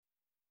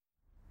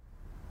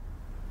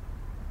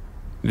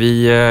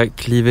Vi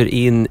kliver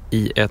in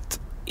i ett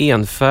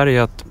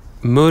enfärgat,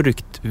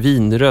 mörkt,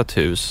 vinrött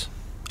hus.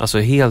 Alltså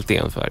helt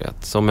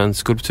enfärgat, som en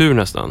skulptur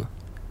nästan,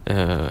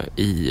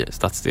 i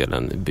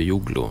stadsdelen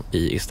Beyoğlu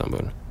i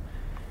Istanbul.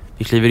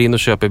 Vi kliver in och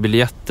köper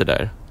biljetter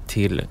där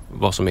till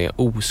vad som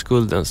är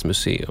Oskuldens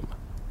museum.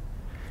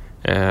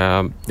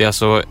 Det är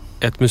alltså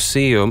ett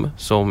museum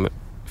som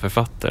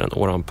författaren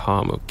Orhan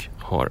Pamuk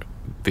har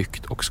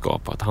byggt och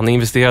skapat. Han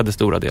investerade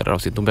stora delar av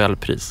sitt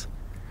Nobelpris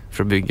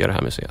för att bygga det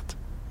här museet.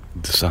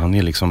 Så han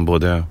är liksom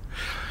både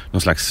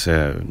någon slags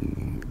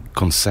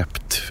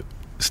koncept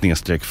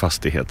 /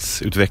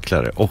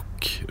 fastighetsutvecklare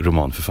och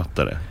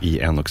romanförfattare i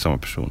en och samma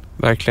person.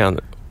 Verkligen.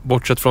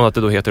 Bortsett från att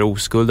det då heter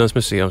Oskuldens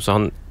museum, så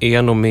han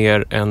är nog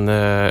mer en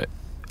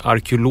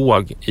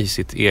arkeolog i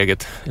sitt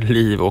eget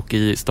liv och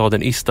i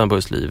staden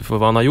Istanbuls liv. För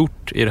vad han har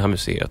gjort i det här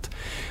museet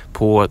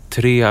på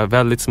 3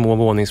 väldigt små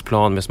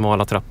våningsplan med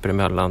smala trappor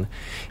emellan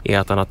är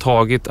att han har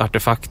tagit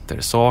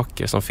artefakter,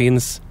 saker som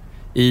finns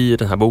i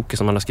den här boken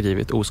som han har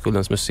skrivit,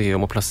 Oskuldens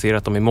museum, och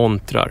placerat dem i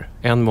montrar.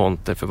 En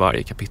monter för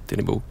varje kapitel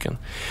i boken.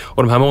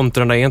 Och de här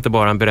montrarna är inte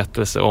bara en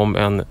berättelse om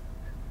en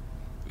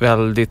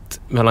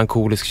väldigt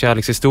melankolisk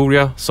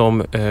kärlekshistoria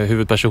som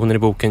huvudpersonen i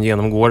boken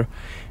genomgår,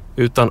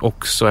 utan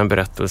också en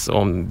berättelse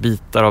om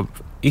bitar av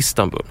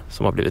Istanbul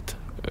som har blivit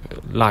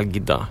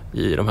lagda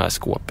i de här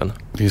skåpen.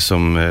 Det är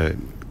som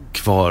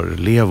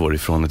kvarlevor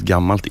ifrån ett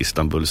gammalt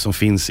Istanbul som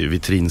finns i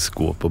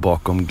vitrinskåp och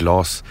bakom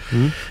glas.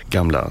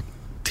 Gamla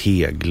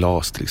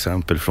teglas till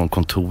exempel från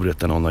kontoret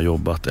där någon har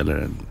jobbat, eller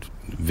en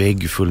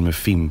vägg full med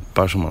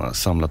fimpar som man har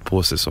samlat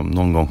på sig som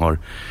någon gång har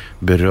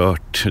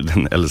berört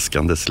den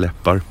älskandes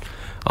läppar.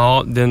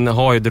 Ja, den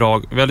har ju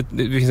det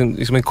finns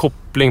liksom en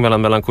koppling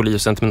mellan melankoli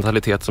och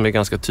sentimentalitet som är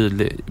ganska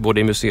tydlig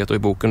både i museet och i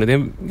boken. Det är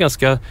en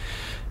ganska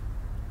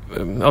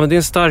men det är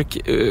en stark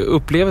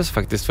upplevelse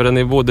faktiskt, för den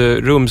är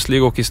både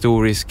rumslig och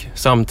historisk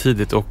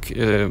samtidigt, och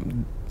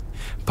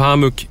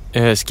Pamuk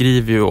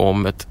skriver ju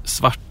om ett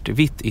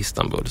svartvitt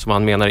Istanbul som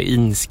han menar är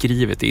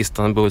inskrivet i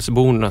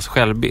Istanbulsbornas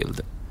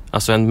självbild.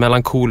 Alltså en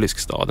melankolisk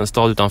stad, en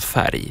stad utan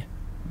färg.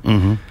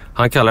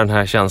 Han kallar den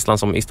här känslan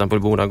som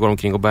Istanbulborna går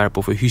omkring och bär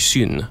på för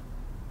hysyn.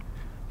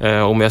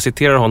 Om jag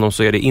citerar honom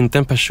så är det inte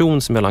en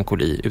persons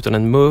melankoli utan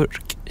en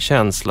mörk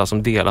känsla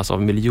som delas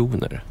av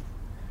miljoner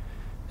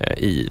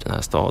i den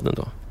här staden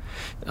då.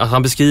 Att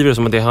han beskriver det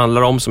som att det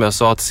handlar om, som jag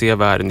sa, att se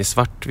världen i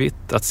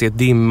svartvitt, att se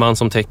dimman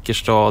som täcker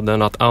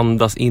staden, att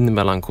andas in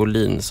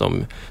melankolin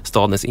som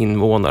stadens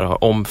invånare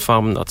har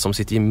omfamnat som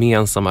sitt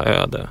gemensamma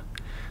öde.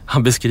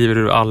 Han beskriver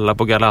hur alla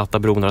på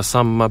Galatabron har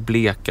samma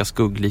bleka,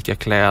 skugglika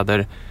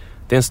kläder.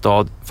 Det är en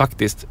stad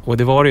faktiskt, och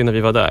det var det ju när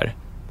vi var där,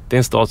 det är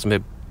en stad som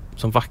är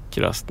som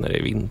vackrast när det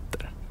är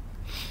vinter.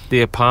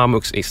 Det är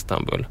Pamuks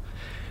Istanbul.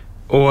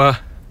 Och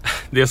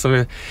det som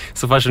är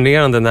så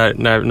fascinerande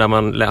när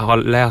man har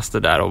läst det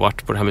där och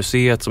varit på det här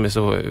museet som är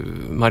så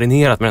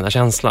marinerat med den här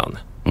känslan.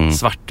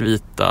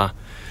 Svartvita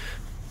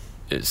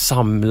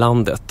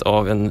samlandet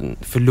av en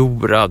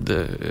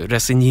förlorad,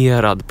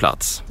 resignerad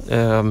plats.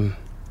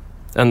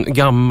 En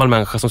gammal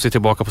människa som ser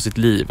tillbaka på sitt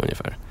liv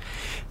ungefär.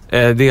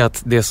 Det är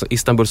att det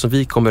Istanbul som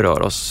vi kommer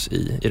röra oss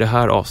i det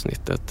här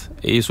avsnittet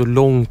är ju så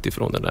långt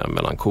ifrån den där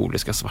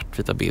melankoliska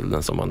svartvita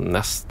bilden som man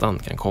nästan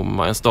kan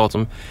komma. En stad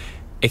som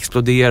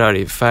exploderar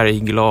i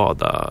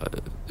färgglada,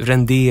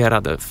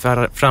 renderade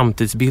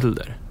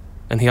framtidsbilder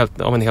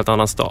av en helt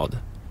annan stad.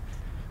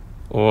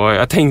 Och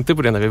jag tänkte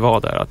på det när vi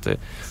var där, att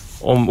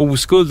om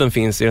oskulden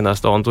finns i den här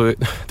staden,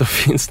 då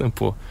finns den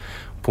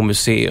på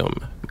museum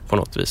på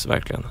något vis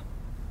verkligen.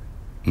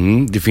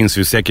 Det finns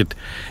ju säkert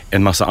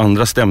en massa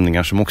andra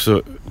stämningar som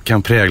också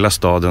kan prägla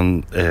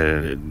staden,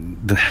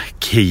 den här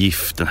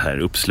keyf, den här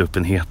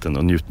uppsluppenheten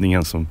och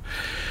njutningen som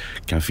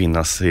kan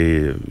finnas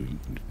i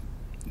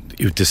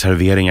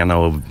uteserveringarna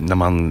och när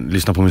man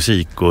lyssnar på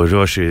musik och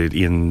rör sig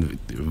i en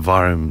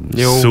varm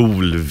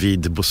sol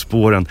vid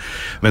Bosporen.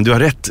 Men du har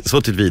rätt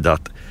så tillvida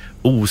att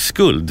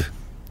oskuld,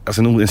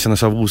 alltså en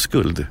känsla av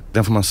oskuld,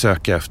 den får man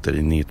söka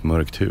efter i ett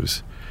mörkt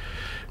hus.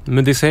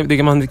 Men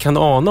det man kan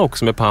ana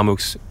också med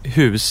Pamuks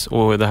hus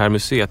och det här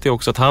museet är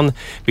också att han,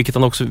 vilket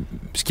han också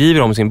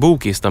skriver om i sin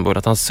bok Istanbul,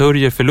 att han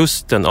sörjer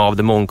förlusten av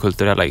det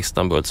mångkulturella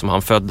Istanbul som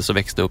han föddes och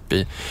växte upp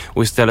i,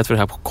 och istället för den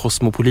här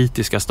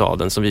kosmopolitiska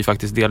staden som vi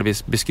faktiskt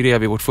delvis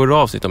beskrev i vårt förra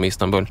avsnitt om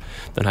Istanbul,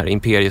 den här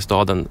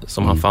imperiestaden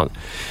som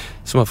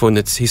som har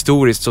funnits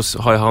historiskt, så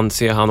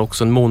ser han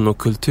också en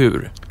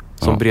monokultur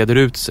som breder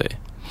ut sig,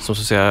 som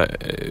så att säga,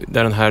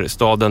 där den här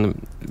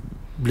staden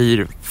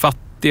blir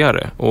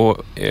fattigare och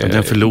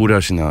den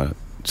förlorar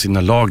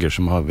sina lager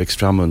som har växt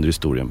fram under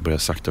historien, börjar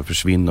sakta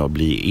försvinna och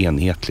bli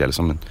enhetliga, eller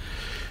som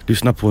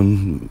lyssna på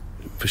en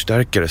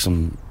förstärkare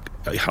som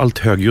allt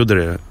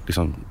högljuddare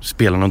liksom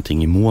spelar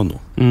någonting i mono.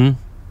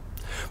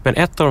 Men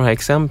ett av de här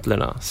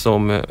exemplen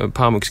som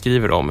Pamuk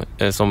skriver om,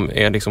 som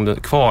är liksom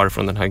kvar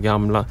från den här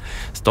gamla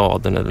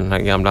staden, eller den här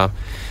gamla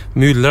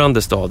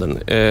myllrande staden,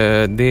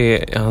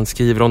 han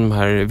skriver om de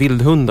här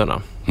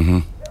vildhundarna.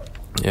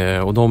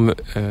 Och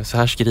så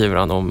här skriver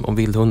han om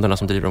vildhundarna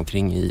som driver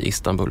omkring i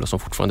Istanbul och som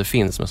fortfarande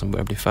finns men som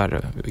börjar bli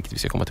färre, vilket vi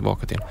ska komma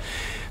tillbaka till.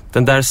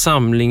 Den där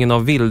samlingen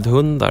av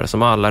vildhundar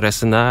som alla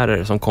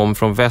resenärer som kom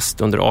från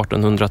väst under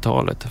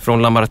 1800-talet,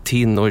 från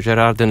Lamartine och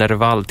Gerard de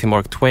Nerval till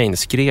Mark Twain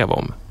skrev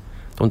om.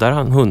 De där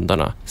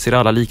hundarna ser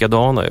alla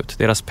likadana ut.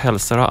 Deras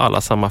pälsar har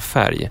alla samma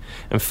färg.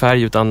 En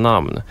färg utan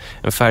namn.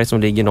 En färg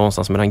som ligger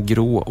någonstans mellan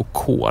grå och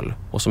kol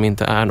och som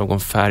inte är någon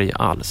färg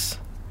alls.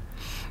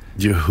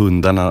 ju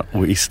hundarna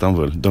och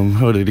Istanbul, de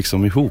hörde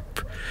liksom ihop,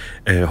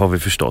 har vi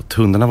förstått.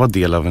 Hundarna var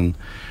del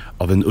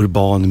av en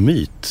urban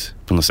myt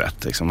på något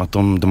sätt. Liksom. Att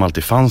de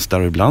alltid fanns där,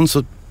 och ibland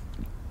så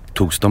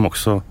togs de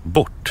också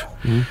bort.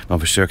 Man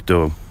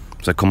försökte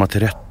att komma till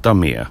rätta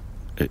med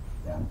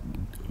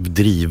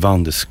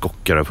drivande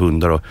skockar av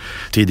hundar. Och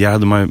tidigare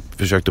hade man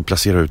försökt att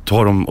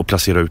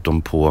placera ut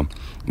dem på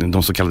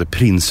de så kallade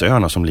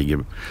Prinsöarna som ligger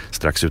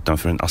strax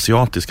utanför den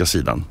asiatiska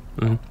sidan.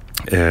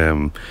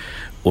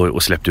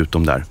 Och släppt ut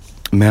dem där.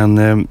 Men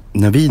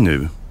när vi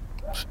nu,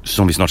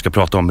 som vi snart ska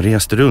prata om,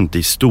 reste runt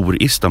i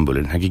Stor-Istanbul,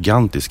 den här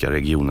gigantiska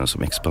regionen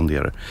som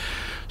expanderar,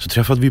 så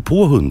träffade vi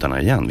på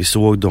hundarna igen. Vi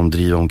såg dem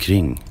driva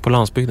omkring. På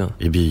landsbygden?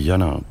 I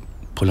byarna,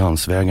 på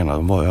landsvägarna,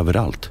 de var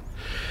överallt.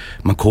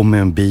 Man kom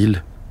med en bil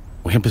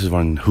och helt plötsligt var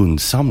det en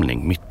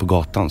hundsamling mitt på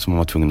gatan som man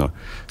var tvungen att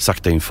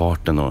sakta in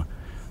farten, och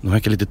de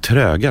verkade lite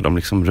tröga, de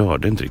liksom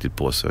rörde inte riktigt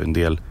på sig. En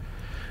del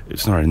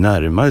snarare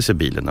närmade sig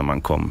bilen när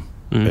man kom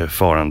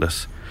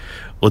farandes.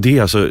 Och det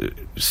är alltså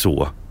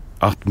så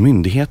att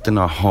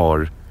myndigheterna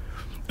har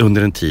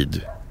under en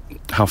tid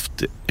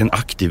haft en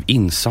aktiv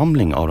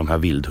insamling av de här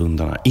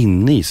vildhundarna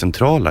inne i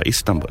centrala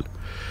Istanbul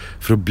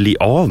för att bli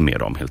av med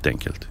dem helt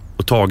enkelt.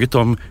 Och tagit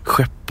dem,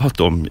 skeppat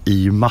dem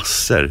i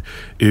massor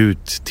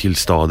ut till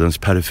stadens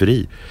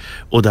periferi.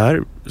 Och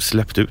där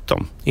släppt ut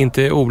dem.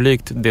 Inte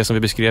olikt det som vi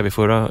beskrev i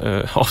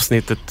förra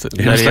avsnittet.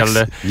 När det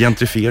gällde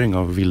gentrifiering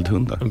av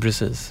vildhundar.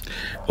 Precis.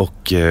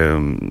 Och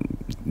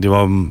det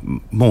var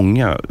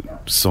många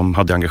som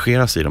hade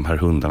engagerat sig i de här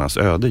hundarnas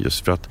öde,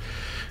 just för att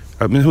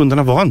men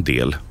hundarna var en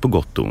del, på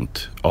gott och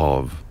ont,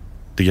 av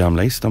det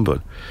gamla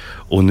Istanbul.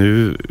 Och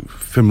nu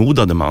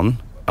förmodade man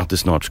att det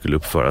snart skulle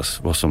uppföras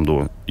vad som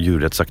då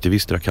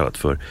djurrättsaktivister har kallat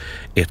för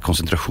ett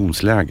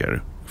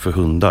koncentrationsläger för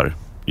hundar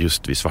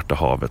just vid Svarta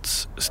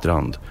havets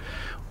strand.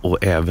 Och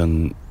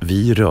även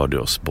vi rörde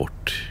oss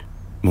bort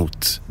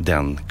mot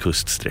den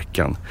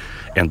kuststräckan,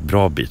 en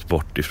bra bit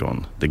bort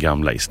ifrån det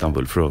gamla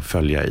Istanbul, för att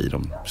följa i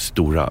de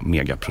stora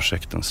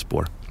megaprojektens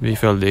spår. Vi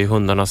följde i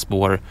hundarnas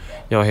spår.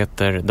 Jag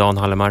heter Dan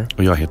Hallemar.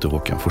 Och jag heter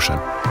Håkan Forsell.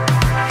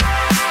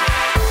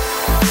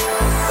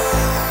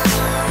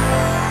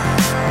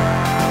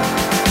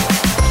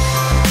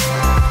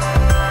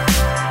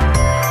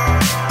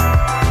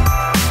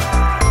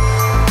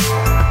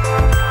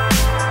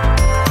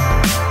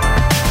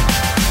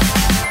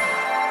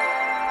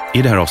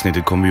 I det här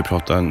avsnittet kommer vi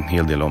prata en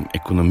hel del om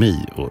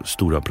ekonomi och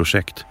stora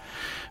projekt.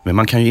 Men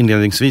man kan ju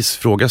inledningsvis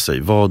fråga sig,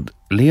 vad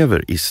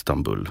lever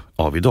Istanbul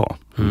av idag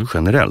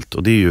generellt?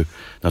 Och det är ju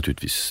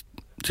naturligtvis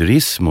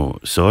turism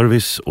och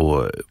service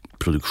och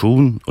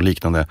produktion och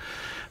liknande.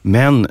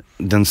 Men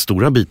den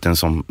stora biten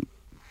som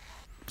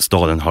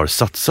staden har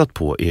satsat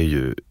på är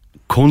ju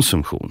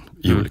konsumtion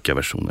i olika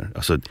versioner.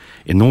 Alltså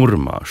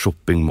enorma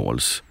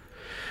shoppingmalls.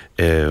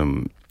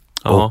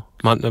 Ja,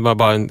 man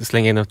bara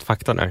slänga in ett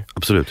fakta där.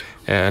 Absolut.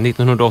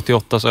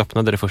 1988 så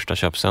öppnade det första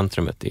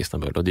köpcentrumet i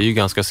Istanbul, och det är ju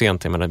ganska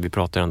sent, jag menar, vi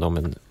pratar ändå om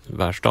en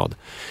världsstad.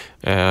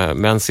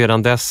 Men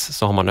sedan dess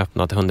så har man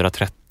öppnat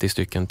 130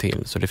 stycken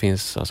till, så det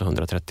finns alltså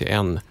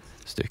 131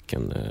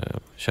 stycken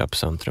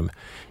köpcentrum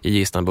i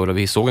Istanbul. Och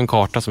vi såg en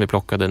karta som vi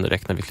plockade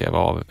direkt när vi klev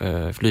av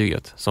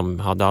flyget, som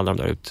hade alla de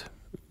där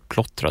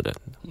utplottrade.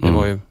 Det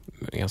var ju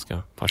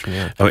ganska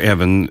fascinerande. Ja,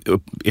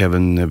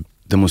 även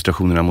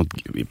demonstrationerna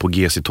på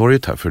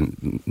GC-torget här för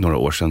några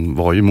år sedan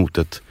var ju mot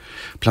ett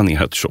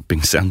planerat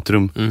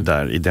shoppingcentrum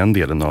där i den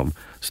delen av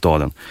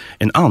staden.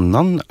 En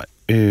annan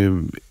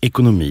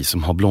ekonomi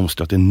som har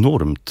blomstrat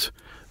enormt,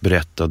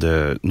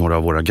 berättade några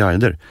av våra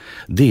guider,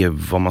 det är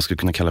vad man skulle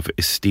kunna kalla för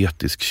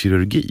estetisk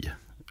kirurgi.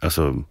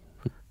 Alltså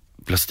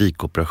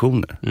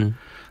plastikoperationer.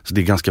 Så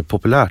det är ganska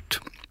populärt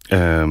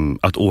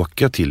att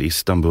åka till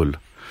Istanbul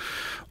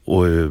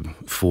och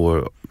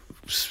få,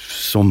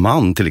 som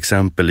man till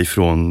exempel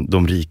ifrån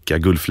de rika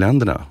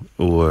gulfländerna,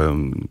 och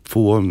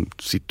få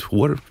sitt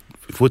hår,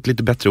 få ett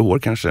lite bättre hår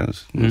kanske,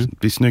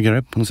 bli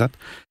snyggare på något sätt.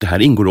 Det här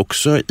ingår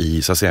också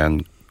i, så att säga,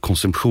 en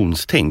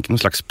konsumtionstänk, någon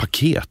slags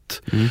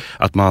paket.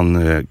 Att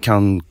man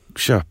kan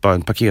köpa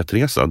en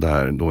paketresa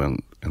där då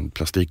en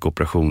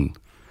plastikoperation,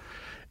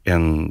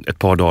 ett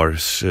par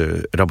dagars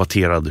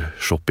rabatterad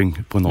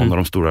shopping på någon av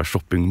de stora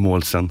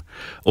shoppingmålsen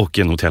och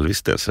en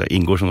hotellvistelse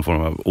ingår som en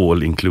form av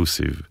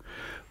all-inclusive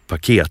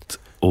paket.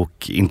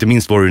 Och inte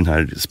minst var det den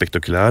här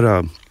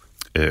spektakulära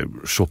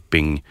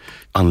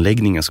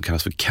shoppinganläggningen som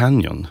kallas för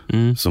Canyon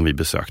som vi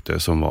besökte,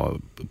 som var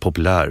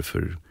populär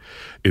för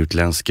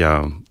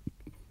utländska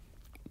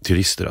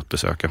turister att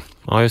besöka.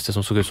 Ja, just det,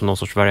 som såg ut som någon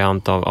sorts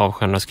variant av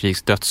Stjärnornas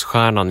krigs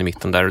dödsstjärnan i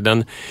mitten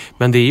där.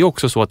 Men det är ju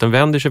också så att den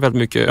vänder sig väldigt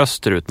mycket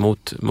österut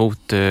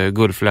mot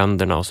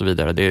Gulfländerna och så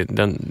vidare.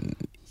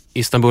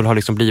 Istanbul har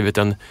liksom blivit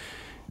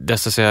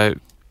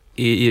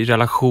i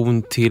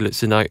relation till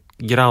sina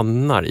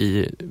grannar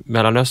i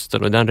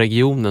Mellanöstern och den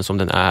regionen som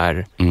den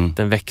är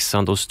den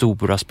växande och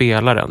stora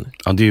spelaren.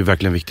 Ja, det är ju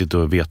verkligen viktigt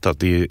att veta att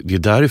det är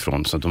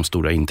därifrån så att de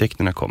stora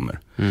intäkterna kommer.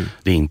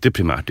 Det är inte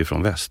primärt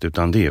ifrån väst,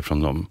 utan det är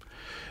från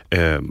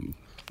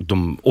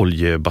de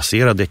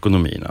oljebaserade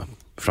ekonomierna,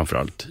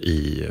 framförallt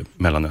i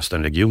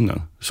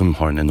Mellanösternregionen, som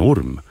har en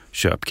enorm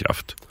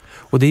köpkraft.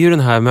 Och det är ju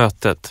det här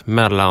mötet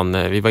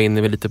mellan, vi var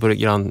inne lite på det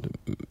grann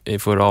i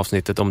förra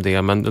avsnittet om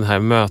det, men det här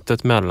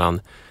mötet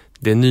mellan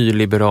det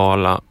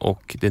nyliberala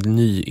och det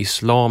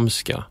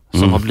nyislamska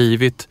som har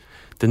blivit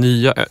det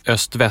nya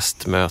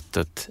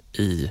öst-väst-mötet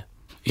i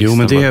Istanbul. Jo,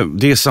 men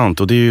det är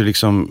sant, och det är ju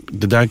liksom,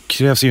 det där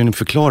krävs ju en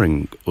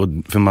förklaring, och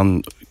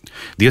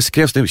dels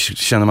krävs det,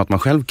 känner man att man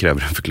själv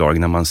kräver en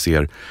förklaring när man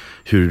ser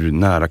hur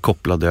nära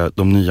kopplade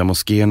de nya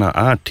moskéerna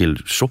är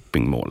till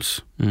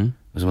shoppingmalls.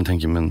 Så man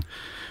tänker, men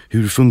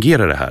hur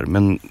fungerar det här?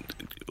 Men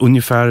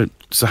ungefär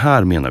så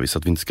här menar vi, så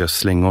att vi inte ska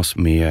slänga oss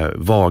med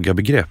vaga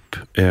begrepp.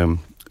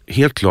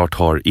 Helt klart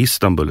har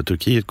Istanbul och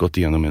Turkiet gått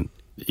igenom en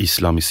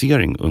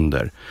islamisering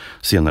under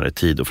senare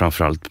tid, och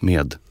framförallt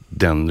med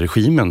den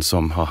regimen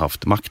som har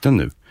haft makten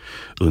nu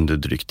under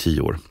drygt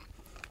 10 år.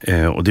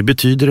 Och det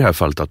betyder i det här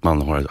fallet att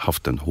man har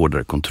haft en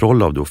hårdare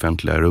kontroll av det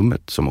offentliga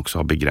rummet som också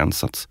har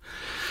begränsats.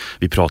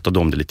 Vi pratade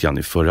om det lite grann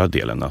i förra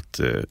delen, att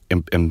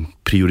en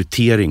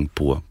prioritering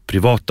på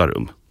privata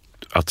rum,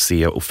 att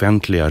se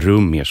offentliga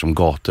rum mer som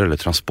gator eller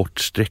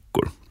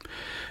transportsträckor,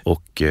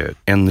 och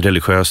en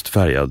religiöst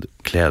färgad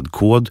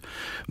klädkod,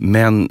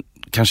 men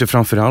kanske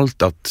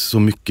framförallt att så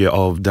mycket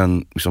av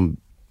den liksom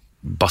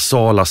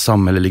basala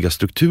samhälleliga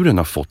strukturen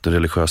har fått en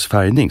religiös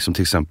färgning, som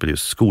till exempel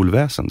just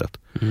skolväsendet.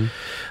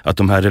 Att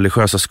de här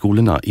religiösa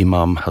skolorna,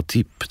 Imam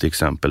Hatip till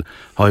exempel,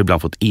 har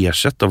ibland fått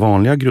ersätta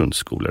vanliga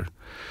grundskolor.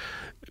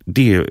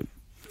 Det är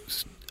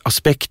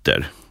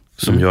aspekter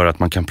som gör att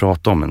man kan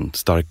prata om en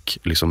stark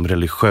liksom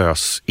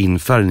religiös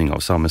infärgning av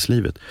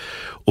samhällslivet.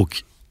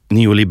 Och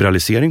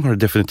neoliberalisering har det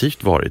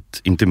definitivt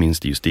varit, inte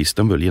minst just i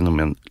Istanbul, genom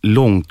en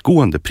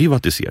långtgående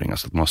privatisering.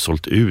 Alltså att man har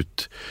sålt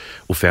ut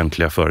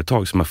offentliga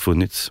företag som har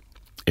funnits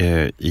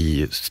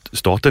i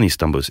staten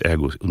Istanbuls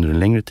ägo under en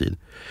längre tid.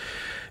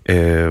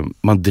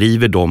 Man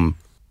driver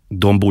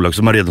de bolag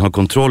som man redan har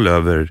kontroll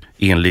över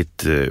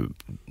enligt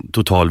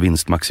total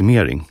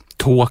vinstmaximering.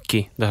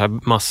 Toki, det här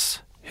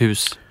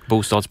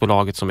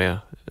masshusbostadsbolaget som är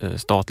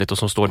statligt och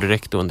som står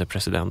direkt under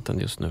presidenten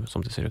just nu,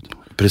 som det ser ut.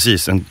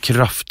 Precis, en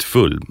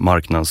kraftfull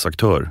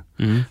marknadsaktör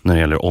när det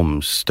gäller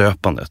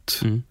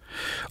omstöpandet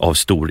av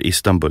stor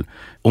Istanbul.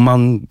 Och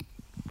man,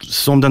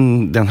 som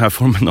den här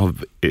formen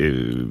av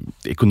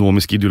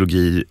ekonomisk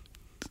ideologi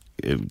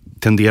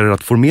tenderar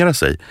att formera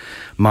sig,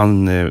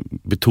 man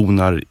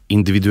betonar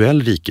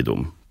individuell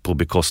rikedom på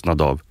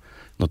bekostnad av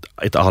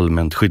ett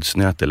allmänt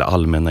skyddsnät eller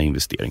allmänna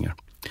investeringar.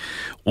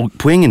 Och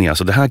poängen är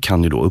alltså, det här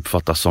kan ju då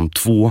uppfattas som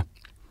 2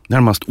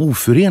 närmast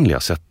oförenliga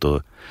sätt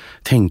att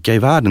tänka i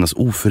världen, alltså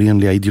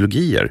oförenliga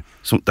ideologier.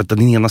 Som att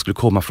den ena skulle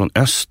komma från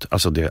öst,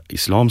 alltså det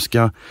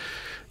islamska,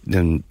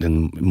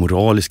 den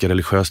moraliska,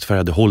 religiöst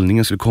färgade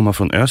hållningen skulle komma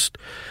från öst,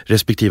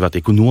 respektive att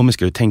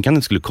ekonomiska och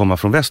tänkandet skulle komma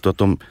från väst, och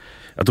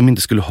att de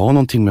inte skulle ha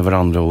någonting med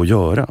varandra att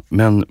göra.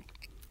 Men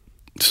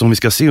som vi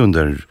ska se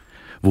under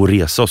vår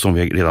resa, och som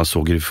vi redan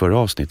såg i det förra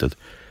avsnittet,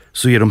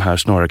 så är de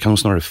här kan de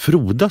snarare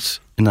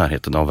frodas i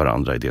närheten av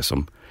varandra i det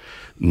som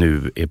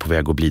nu är på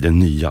väg att bli den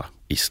nya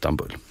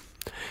Istanbul.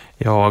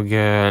 Jag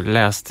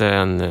läste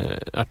en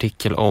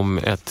artikel om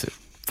ett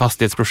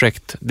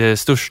fastighetsprojekt, det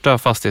största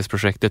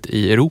fastighetsprojektet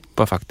i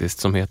Europa faktiskt,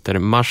 som heter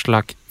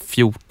Maslak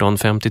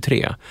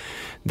 1453.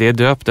 Det är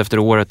döpt efter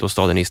året då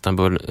staden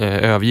Istanbul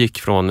övergick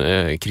från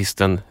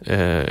kristen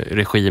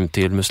regim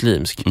till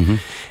muslimsk.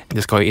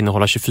 Det ska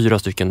innehålla 24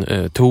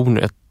 stycken torn,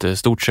 ett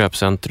stort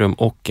köpcentrum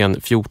och en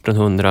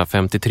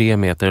 1453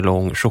 meter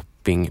lång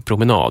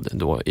shoppingpromenad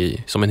då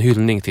som en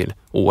hyllning till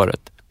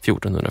året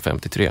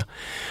 1453.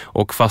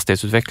 Och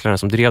fastighetsutvecklaren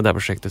som drev det här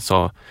projektet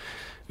sa: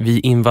 vi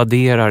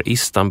invaderar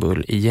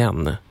Istanbul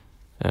igen.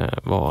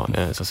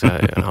 Var så att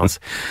säga hans...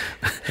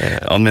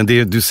 Ja, men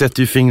du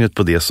sätter ju fingret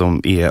på det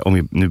som är, om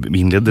vi nu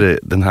inleder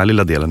den här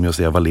lilla delen med att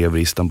säga vad lever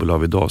Istanbul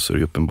av idag, så är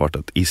det uppenbart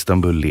att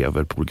Istanbul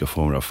lever på olika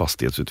former av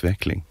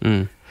fastighetsutveckling.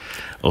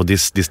 Och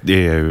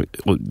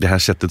det här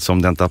sättet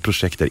som detta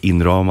projekt är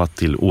inramat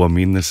till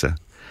åminnelse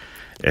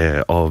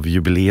av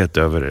jubileet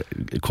över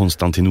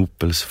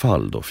Konstantinopels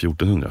fall då,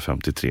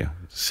 1453,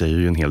 säger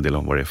ju en hel del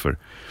om vad det är för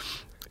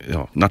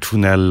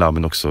nationella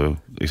men också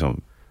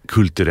liksom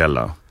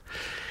kulturella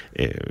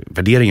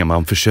värderingar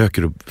man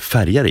försöker att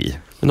färga i.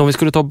 Men om vi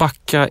skulle ta och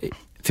backa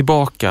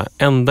tillbaka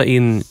ända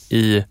in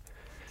i,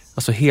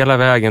 alltså hela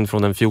vägen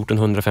från en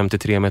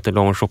 1453 meter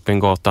lång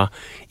shoppinggata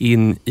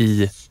in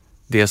i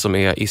det som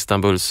är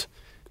Istanbuls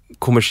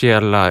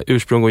kommersiella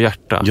ursprung och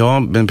hjärta. Ja,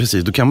 men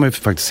precis. Då kan man ju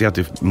faktiskt se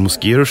att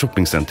moskéer och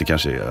shoppingcenter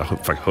kanske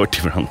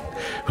har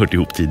hört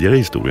ihop tidigare i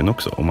historien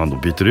också. Om man då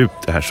byter ut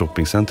det här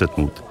shoppingcentret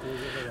mot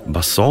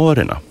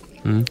basarerna.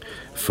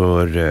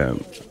 För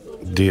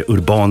det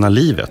urbana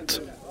livet,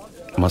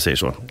 om man säger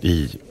så,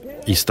 i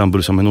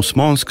Istanbul som en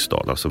osmansk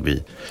stad, alltså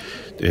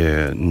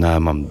när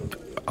man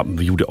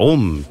gjorde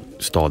om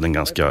staden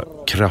ganska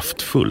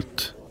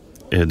kraftfullt.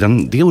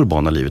 Det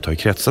urbana livet har ju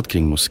kretsat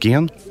kring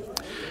moskén,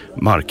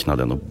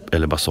 marknaden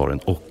eller basaren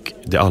och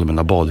det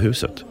allmänna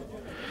badhuset.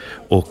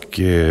 Och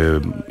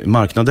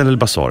marknaden eller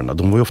basarerna,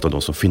 de var ju ofta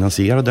de som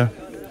finansierade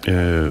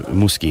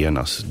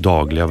moskéernas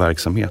dagliga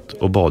verksamhet,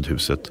 och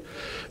badhuset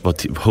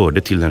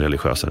hörde till den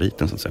religiösa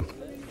riten, så att säga.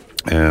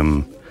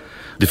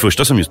 Det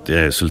första som just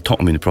sultan,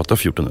 om vi nu pratar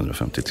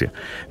 1453,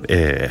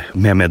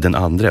 Mehmed den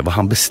andre, vad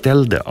han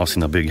beställde av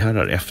sina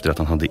byggherrar efter att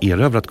han hade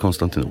erövrat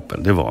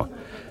Konstantinopel, det var,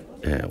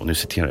 och nu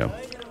citerar jag,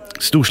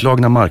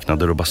 storslagna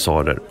marknader och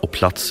basarer och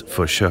plats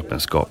för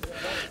köpenskap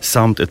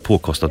samt ett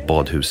påkostat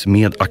badhus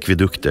med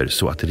akvedukter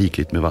så att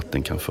rikligt med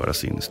vatten kan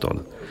föras in i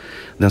staden.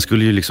 Den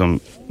skulle ju liksom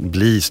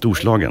bli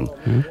storslagen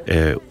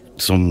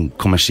som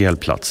kommersiell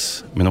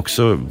plats, men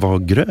också vara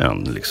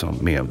grön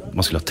liksom,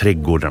 man skulle ha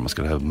trädgårdar, man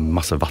skulle ha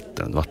massa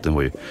vatten. Vatten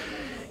var ju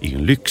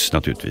en lyx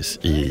naturligtvis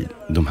i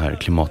de här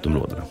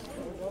klimatområdena.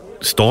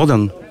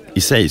 Staden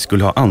i sig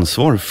skulle ha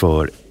ansvar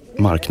för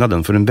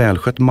marknaden, för en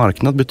välskött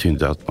marknad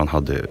betydde att man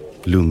hade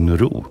lugn och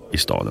ro i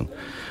staden.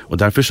 Och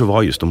därför så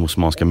var just de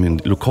osmanska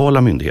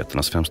lokala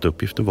myndigheternas främsta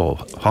uppgifter var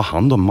att ha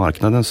hand om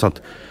marknaden, så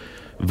att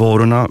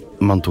varorna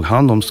man tog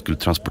hand om skulle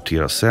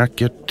transporteras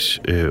säkert,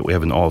 och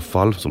även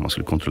avfall, så man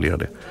skulle kontrollera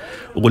det.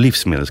 Och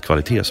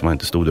livsmedelskvalitet, så man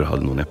inte stod där och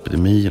hade någon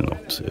epidemi eller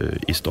något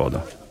i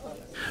staden.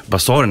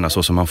 Basarerna,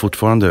 så som man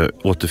fortfarande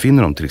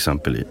återfinner dem till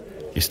exempel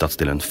i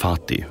stadsdelen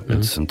Fatih,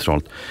 väldigt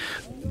centralt,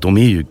 de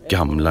är ju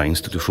gamla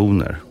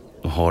institutioner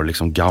och har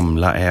liksom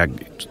gamla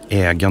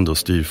ägande och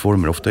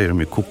styrformer. Ofta är de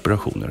ju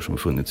kooperationer som har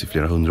funnits i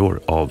flera hundra år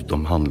av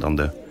de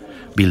handlande,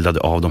 bildade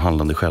av de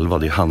handlande själva.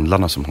 Det är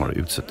handlarna som har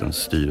utsett en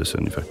styrelse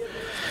ungefär.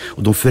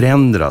 Och de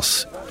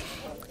förändras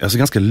alltså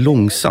ganska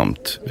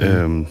långsamt.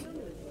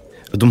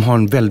 De har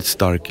en väldigt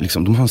stark,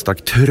 de har en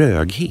stark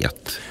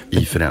tröghet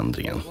i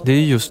förändringen. Det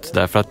är just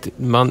därför att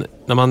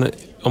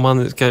om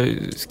man ska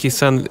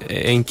skissa en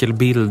enkel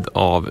bild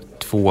av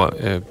två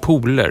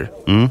poler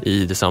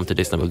i det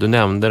samtida Istanbul. Du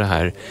nämnde det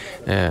här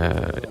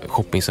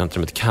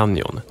shoppingcentrumet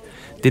Canyon.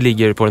 Det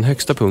ligger på den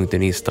högsta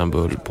punkten i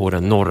Istanbul på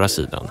den norra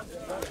sidan.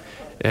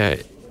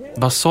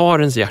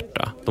 Basarens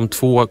hjärta, de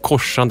två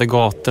korsande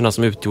gatorna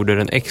som utgjorde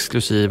den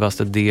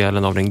exklusivaste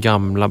delen av den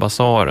gamla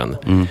basaren,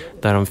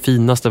 där de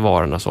finaste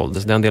varorna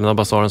såldes, den delen av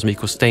basaren som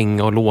gick att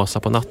stänga och låsa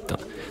på natten,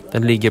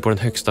 den ligger på den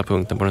högsta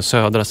punkten på den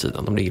södra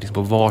sidan. De ligger liksom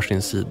på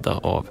varsin sida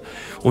av,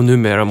 och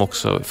numera är de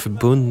också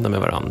förbundna med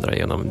varandra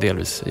genom,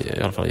 delvis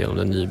i alla fall genom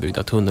den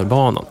nybyggda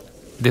tunnelbanan.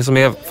 Det som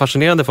är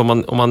fascinerande, för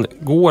om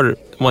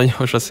man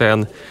gör så att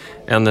säga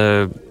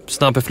en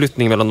snabb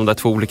förflyttning mellan de där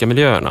två olika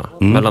miljöerna,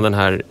 mellan den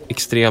här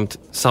extremt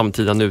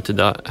samtida,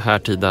 nutida,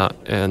 härtida,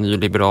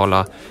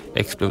 nyliberala,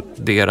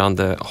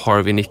 exploderande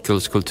Harvey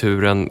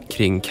Nichols-kulturen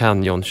kring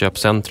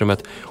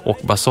Canyon-köpcentrumet och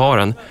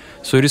basaren,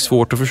 så är det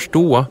svårt att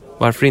förstå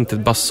varför inte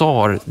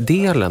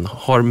basardelen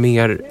har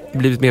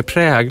blivit mer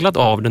präglad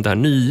av den där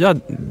nya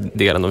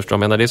delen. Jag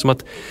menar, det är som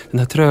att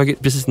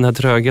precis den här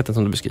trögheten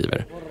som du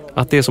beskriver,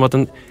 att det är som att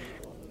den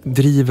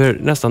driver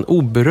nästan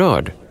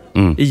oberörd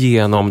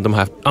igenom de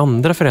här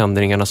andra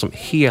förändringarna som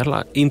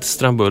hela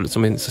Istanbul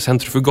som en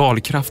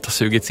centrifugalkraft har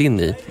sugits in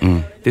i.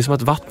 Det är som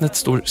att vattnet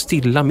står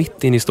stilla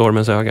mitt in i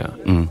stormens öga.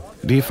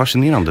 Det är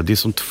fascinerande. Det är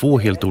som två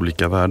helt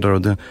olika världar,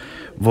 och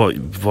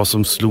vad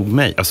som slog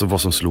mig, alltså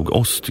vad som slog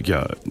oss tycker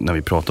jag, när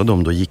vi pratade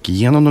om då, gick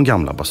igenom de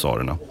gamla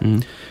basarerna.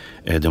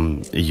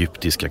 Den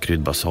egyptiska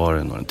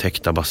kryddbasaren och den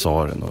täckta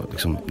basaren och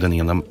liksom den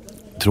ena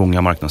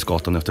trånga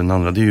marknadsgatan efter den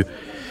andra. Det är ju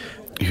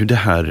hur det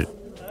här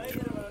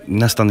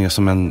nästan är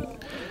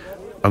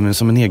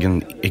som en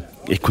egen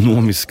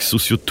ekonomisk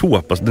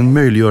sociotop. Alltså den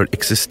möjliggör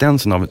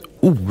existensen av ett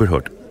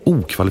oerhört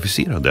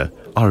okvalificerade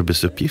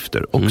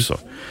arbetsuppgifter också.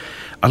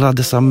 Alla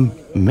dessa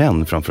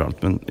män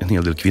framförallt, men en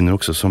hel del kvinnor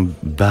också, som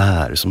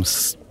bär, som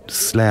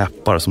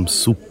släpar, som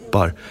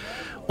sopar.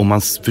 Och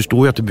man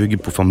förstår ju att det bygger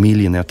på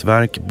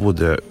familjenätverk.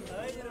 Både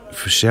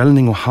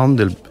försäljning och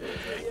handel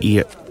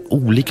är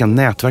olika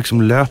nätverk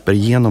som löper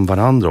genom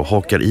varandra och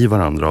hakar i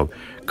varandra av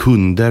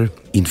kunder,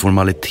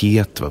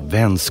 informalitet,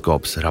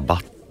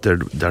 vänskapsrabatter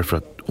därför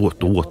att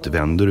då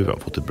återvänder du, har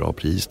fått ett bra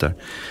pris där.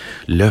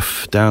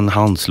 Löften,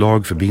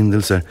 handslag,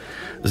 förbindelser.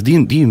 Alltså det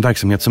är en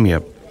verksamhet som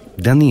är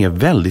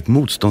väldigt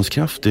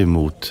motståndskraftig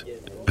mot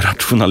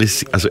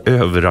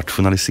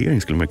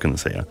överrationalisering skulle man kunna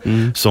säga,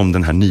 som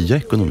den här nya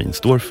ekonomin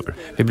står för.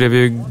 Vi blev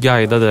ju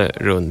guidade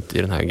runt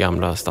i den här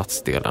gamla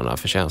stadsdelarna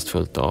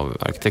förtjänstfullt av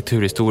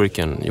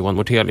arkitekturhistorikern Johan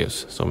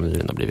Mortelius, som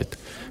nyligen har blivit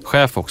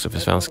chef också för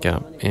Svenska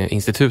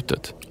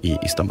institutet i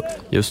Istanbul.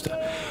 Just det.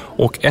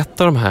 Och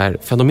ett av de här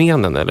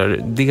fenomenen,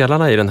 eller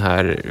delarna i den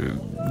här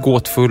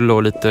gåtfulla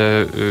och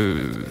lite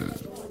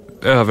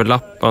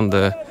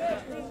överlappande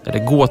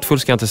eller gåtfull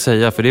ska jag inte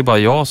säga, för det är bara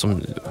jag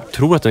som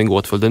tror att den är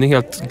gåtfull. Den är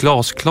helt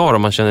glasklar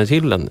om man känner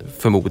till den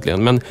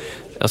förmodligen. Men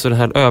alltså den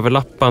här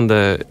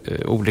överlappande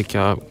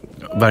olika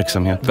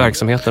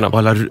verksamheterna. Och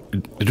alla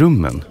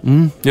rummen.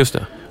 Just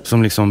det.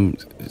 Som liksom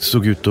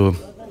såg ut att...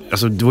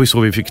 Alltså det var ju så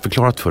vi fick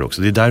förklarat för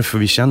också. Det är därför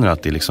vi känner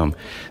att det är, liksom,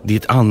 det är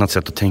ett annat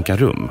sätt att tänka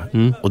rum.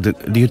 Och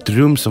det är ett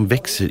rum som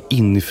växer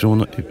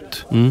inifrån och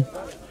ut.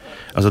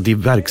 Alltså det är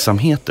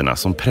verksamheterna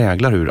som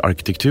präglar hur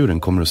arkitekturen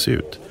kommer att se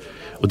ut.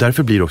 Och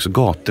därför blir också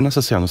gatorna så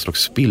att säga någon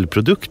slags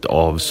spillprodukt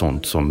av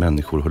sånt som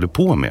människor håller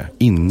på med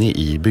inne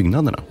i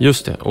byggnaderna.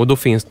 Just det, och då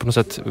finns det på något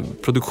sätt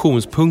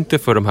produktionspunkter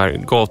för de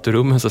här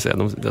gaturummen så att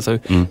säga.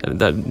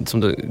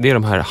 Det är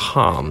de här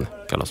han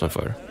kallas de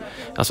för.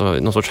 Alltså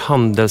någon sorts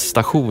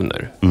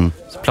handelsstationer.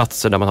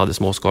 Platser där man hade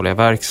småskaliga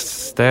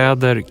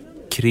verkstäder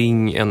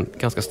kring en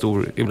ganska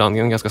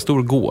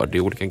stor gård i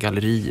olika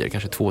gallerier,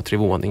 kanske 2-3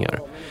 våningar.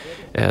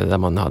 Där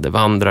man hade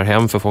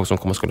vandrarhem för folk som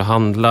kom och skulle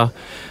handla.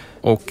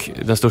 Och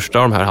den största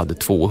av de här hade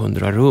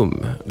 200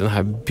 rum. Den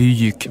här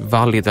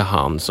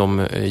Bykvallidehan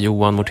som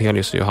Johan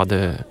Mortelius ju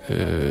hade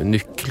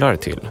nycklar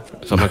till.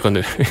 Så att man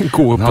kunde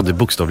gå upp. Han hade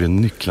bokstavligen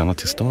nycklarna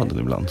till staden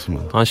ibland.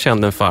 Han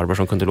kände en farbror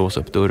som kunde låsa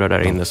upp dörrar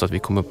där inne så att vi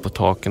kom upp på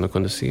taken och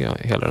kunde se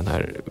hela den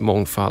här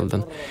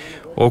mångfalden.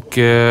 Och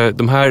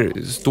de här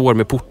står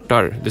med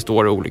portar. Det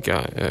står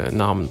olika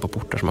namn på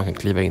portar som man kan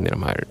kliva in i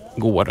de här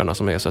gårdarna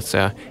som är så att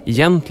säga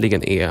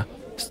egentligen är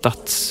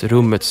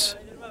stadsrummets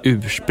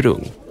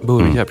ursprung.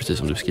 Börjar precis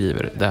som du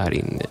skriver där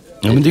inne.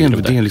 Ja, men det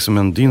är liksom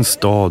en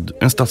stad,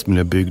 en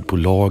stadsmiljö byggd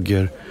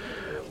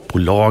på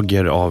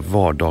lager av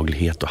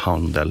vardaglighet och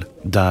handel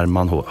där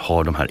man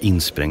har de här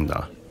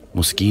insprängda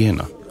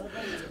moskéerna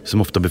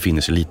som ofta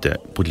befinner sig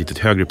på ett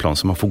lite högre plan,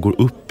 så man får gå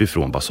upp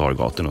ifrån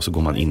Basargatan och så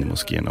går man in i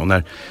moskéerna. Och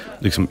när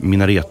liksom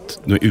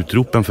när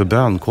utropen för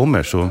bön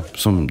kommer, så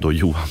som då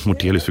Johan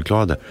Mortelius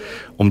förklarade,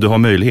 om du har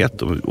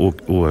möjlighet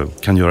och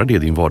kan göra det i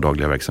din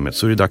vardagliga verksamhet,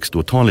 så är det dags då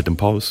att ta en liten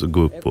paus och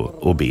gå upp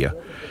och be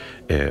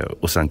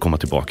och sen komma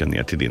tillbaka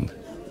ner till din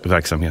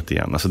verksamhet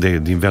igen. Alltså det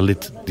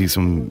är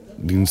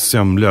en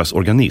sömlös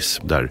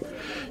organism där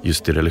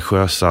just det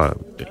religiösa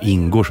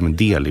ingår som en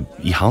del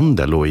i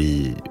handel och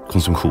i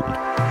konsumtion.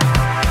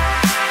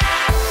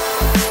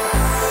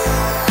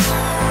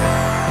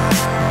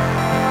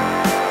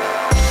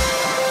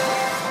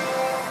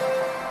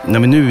 När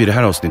vi nu i det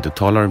här avsnittet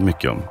talar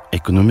mycket om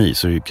ekonomi,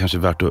 så är det kanske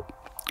värt att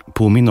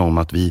påminna om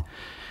att vi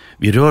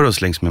rör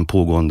oss längs med en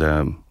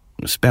pågående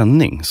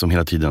spänning som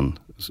hela tiden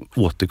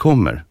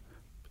återkommer.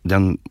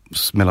 Den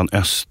mellan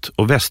öst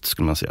och väst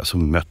skulle man säga,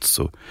 som möts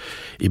och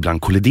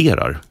ibland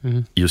kolliderar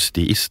just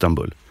i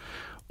Istanbul.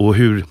 Och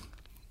hur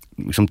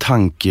liksom,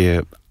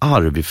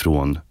 tankearv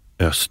ifrån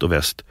öst och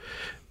väst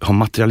har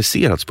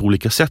materialiserats på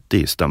olika sätt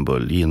i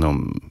Istanbul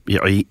genom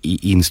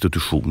i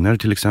institutioner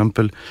till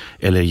exempel,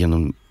 eller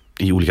genom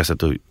i olika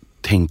sätt att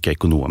tänka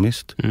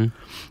ekonomiskt,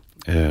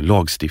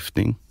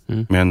 lagstiftning,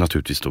 men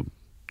naturligtvis då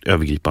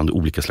övergripande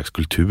olika slags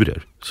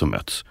kulturer som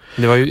möts.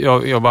 Det var ju,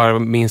 jag bara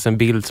minns en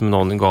bild som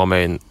någon gav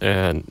mig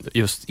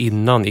just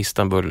innan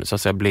Istanbul så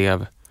att säga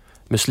blev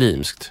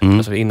muslimskt,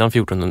 alltså innan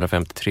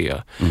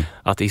 1453,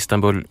 att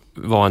Istanbul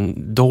var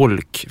en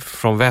dolk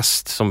från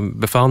väst som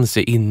befann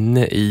sig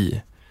inne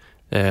i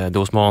det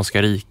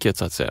Osmanska riket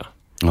så att säga.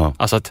 Ja.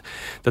 Alltså att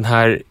den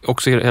här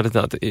också hela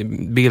tiden, att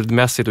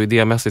bildmässigt och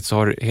idémässigt så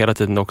har hela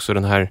tiden också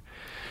den här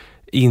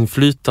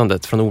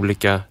inflytandet från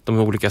de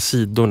olika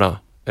sidorna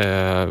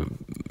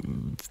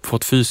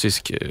fått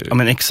fysisk... Ja,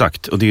 men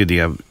exakt, och det är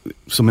det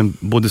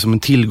både som en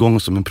tillgång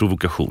och som en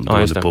provokation,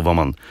 beroende på vad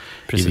man,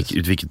 i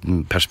vilket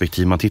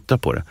perspektiv man tittar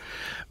på det.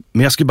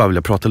 Men jag skulle bara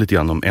vilja prata lite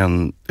grann om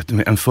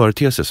en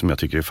företeelse som jag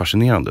tycker är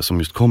fascinerande, som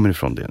just kommer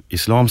ifrån det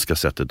islamska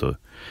sättet att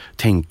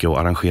tänka och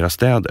arrangera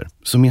städer,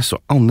 som är så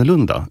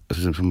annorlunda.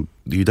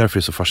 Det är ju därför det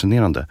är så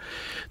fascinerande.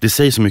 Det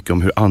säger så mycket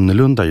om hur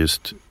annorlunda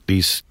just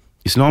det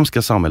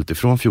islamska samhället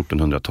från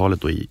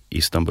 1400-talet och i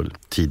Istanbul,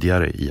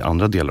 tidigare i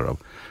andra delar av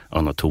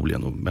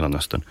Anatolien och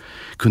Mellanöstern,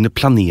 kunde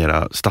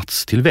planera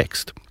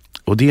stadstillväxt.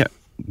 Och det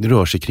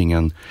rör sig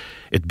kring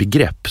ett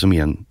begrepp som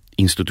är en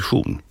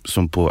institution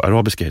som på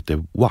arabiska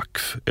heter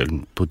waqf, eller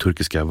på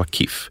turkiska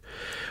vakif.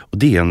 Och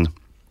det är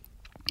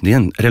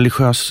en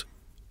religiös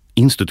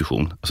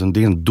institution, alltså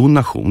det är en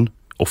donation,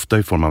 ofta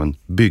i form av en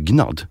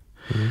byggnad,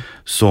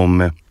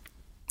 som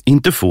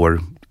inte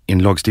får, i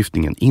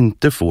lagstiftningen,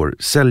 inte får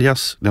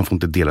säljas, den får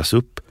inte delas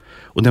upp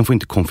och den får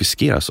inte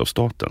konfiskeras av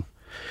staten.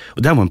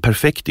 Och det här var en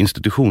perfekt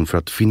institution för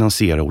att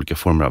finansiera olika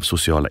former av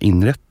sociala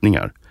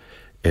inrättningar.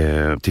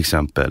 Till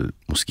exempel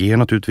moskéer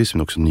naturligtvis,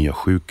 men också nya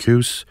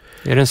sjukhus.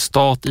 Är det en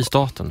stat i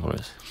staten?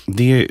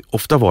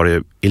 Ofta var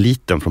det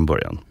eliten från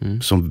början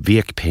som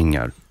vek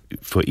pengar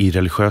i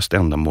religiöst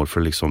ändamål för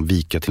att liksom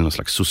vika till något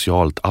slags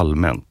socialt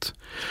allmänt.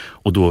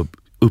 Och då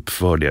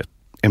uppförde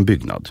en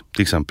byggnad,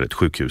 till exempel ett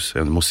sjukhus,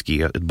 en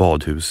moské, ett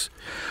badhus.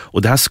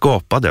 Och det här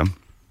skapade,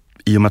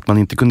 i och med att man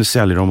inte kunde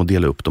sälja dem och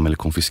dela upp dem eller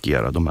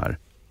konfiskera de här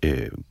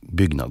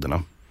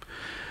byggnaderna,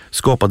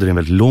 skapade det en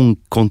väldigt lång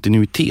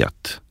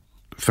kontinuitet.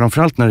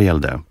 Framförallt när det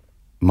gällde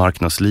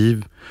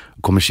marknadsliv,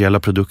 kommersiella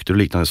produkter och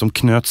liknande som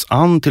knöts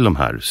an till de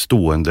här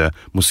stående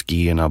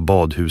moskéerna,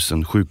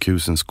 badhusen,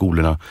 sjukhusen,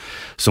 skolorna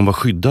som var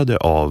skyddade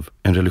av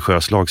en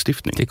religiös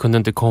lagstiftning. Det kunde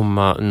inte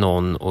komma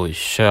någon och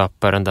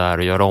köpa den där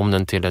och göra om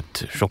den till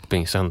ett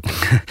shoppingcenter.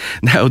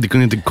 Nej, och det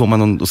kunde inte komma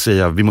någon och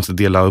säga vi måste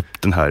dela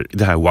upp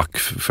det här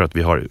waqf för att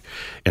vi har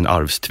en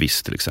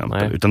arvstvist till exempel.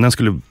 Nej. Utan den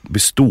skulle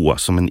bestå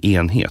som en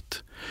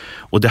enhet.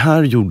 Och det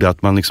här gjorde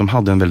att man liksom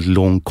hade en väldigt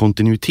lång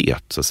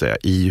kontinuitet så att säga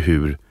i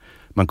hur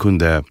man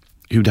kunde,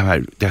 hur det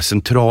här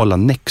centrala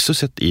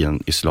nexuset i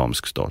en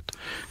islamsk stat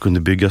kunde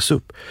byggas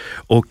upp.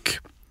 Och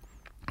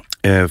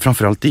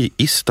framförallt i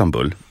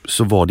Istanbul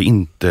så var det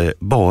inte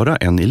bara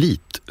en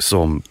elit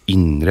som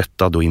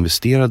inrättade och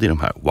investerade i de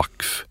här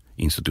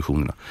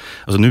waqf-institutionerna.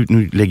 Alltså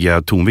nu lägger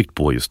jag tonvikt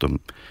på just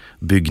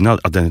byggnad,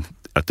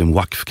 att en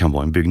waqf kan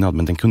vara en byggnad,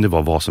 men den kunde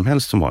vara vad som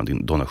helst som var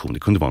en donation. Det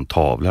kunde vara en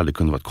tavla, det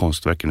kunde vara ett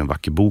konstverk eller en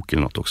vacker bok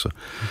eller något också.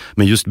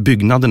 Men just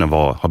byggnaderna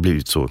har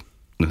blivit så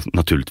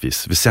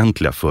naturligtvis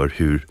väsentliga för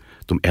hur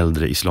de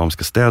äldre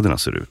islamska städerna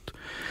ser ut.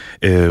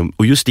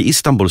 Och just i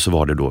Istanbul så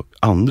var det då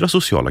andra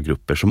sociala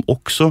grupper som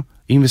också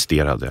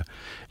investerade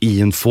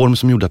i en form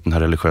som gjorde att den här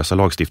religiösa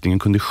lagstiftningen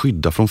kunde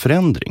skydda från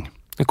förändring.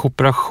 En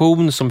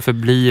kooperation som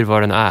förblir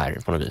vad den är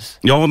på något vis.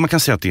 Ja, man kan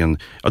säga att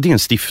det är en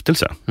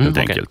stiftelse helt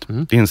enkelt.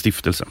 Det är en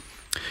stiftelse.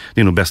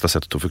 Det är nog bästa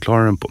sättet att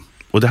förklara den på.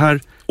 Och det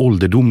här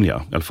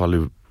ålderdomliga, i alla fall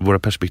ur våra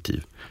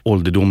perspektiv,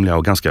 ålderdomliga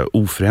och ganska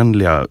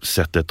oförändliga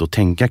sättet att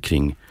tänka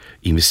kring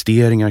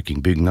investeringar,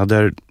 kring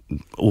byggnader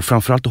och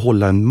framförallt att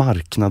hålla en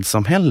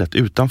marknadssamhället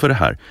utanför det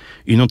här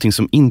är någonting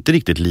som inte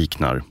riktigt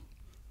liknar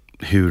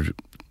hur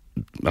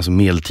alltså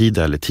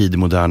medeltida eller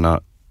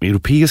tidigmoderna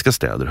europeiska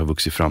städer har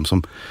vuxit fram,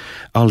 som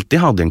alltid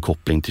hade en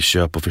koppling till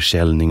köp och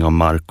försäljning av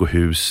mark och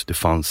hus. Det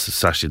fanns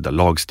särskilda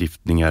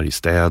lagstiftningar i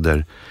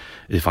städer.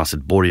 Det fanns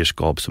ett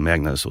borgerskap som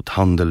ägnade sig åt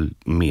handel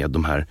med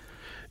de här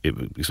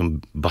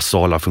liksom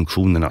basala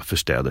funktionerna för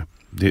städer.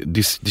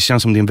 Det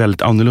känns som det är en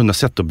väldigt annorlunda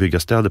sätt att bygga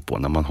städer på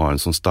när man har en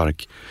sån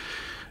stark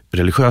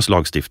religiös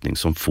lagstiftning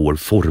som får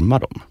forma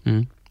dem.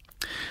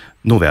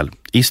 Nåväl,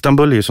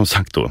 Istanbul är ju som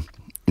sagt då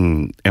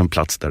en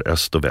plats där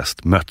öst och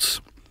väst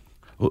möts.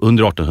 Och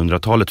under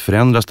 1800-talet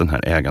förändras den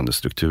här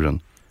ägandestrukturen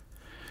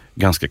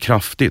ganska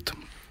kraftigt.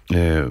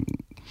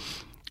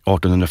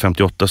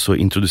 1858 så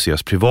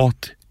introduceras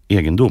privat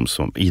egendom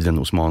som i den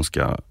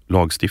osmanska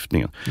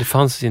lagstiftningen. Det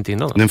fanns inte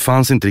innan? Den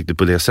fanns inte riktigt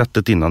på det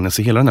sättet innan.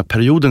 Alltså hela den här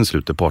perioden i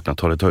slutet på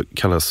 1800-talet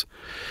kallas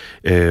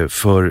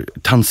för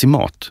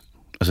tanzimat.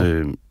 Alltså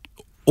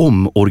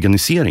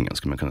omorganiseringen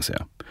skulle man kunna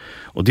säga.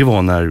 Och det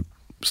var när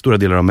stora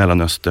delar av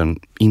Mellanöstern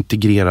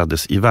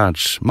integrerades i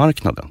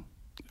världsmarknaden.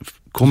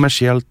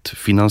 Kommersiellt,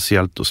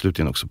 finansiellt och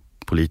slutligen också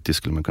politiskt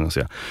skulle man kunna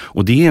säga.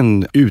 Och det är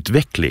en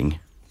utveckling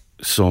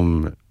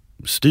som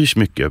styrs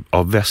mycket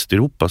av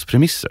Västeuropas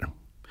premisser.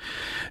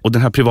 Och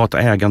den här privata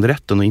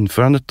äganderätten och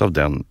införandet av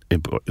den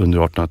under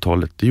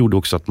 1800-talet, det gjorde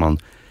också att man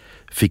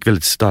fick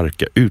väldigt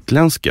starka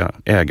utländska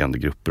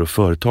ägandegrupper och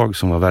företag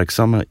som var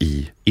verksamma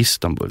i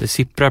Istanbul. Det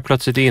sipprar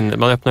plötsligt in,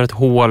 man öppnar ett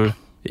hål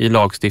i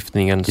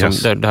lagstiftningen som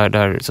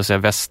där så att säga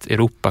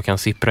Västeuropa kan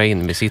sippra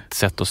in med sitt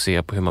sätt att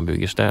se på hur man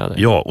bygger städer.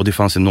 Ja, och det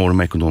fanns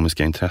enorma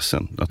ekonomiska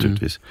intressen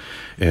naturligtvis.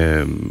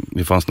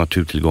 Det fanns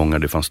naturtillgångar,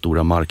 det fanns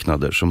stora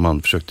marknader som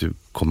man försökte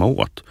komma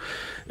åt.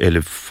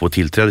 Eller få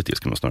tillträde till,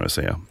 ska man snarare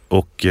säga.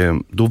 Och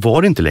då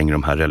var det inte längre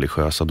de här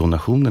religiösa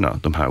donationerna,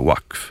 de här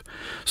waqf,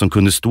 som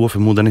kunde stå för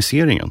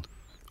moderniseringen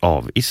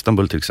av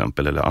Istanbul till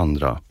exempel eller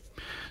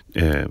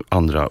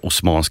andra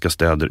osmanska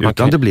städer,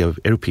 utan det blev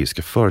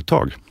europeiska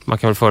företag. Man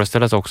kan väl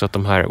föreställa sig också att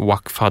de här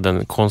waqf hade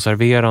en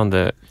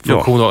konserverande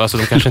funktion. Ja, alltså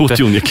de kanske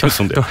inte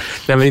som det.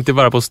 Nej, men inte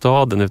bara på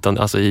staden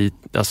utan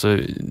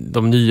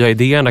de nya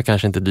idéerna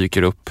kanske inte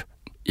dyker upp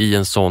i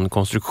en sån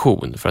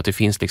konstruktion för att det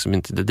finns liksom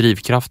inte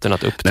drivkraften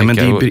att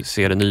upptäcka och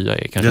se det nya.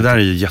 Det där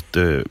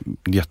är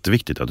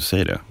jätteviktigt att du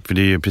säger det. För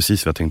det är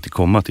precis vad jag tänkte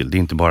komma till. Det är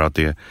inte bara att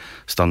det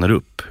stannar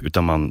upp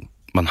utan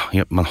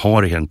man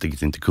har helt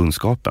enkelt inte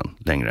kunskapen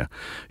längre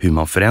hur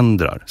man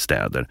förändrar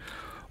städer.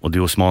 Och det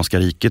Osmanska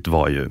riket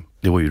var ju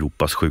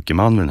Europas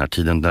sjukeman vid den här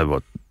tiden. Där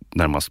var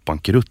närmast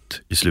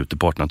bankrutt i slutet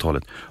på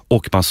 1800-talet.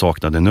 Och man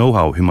saknade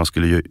know-how hur man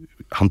skulle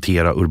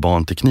hantera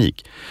urban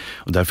teknik.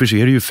 Och därför så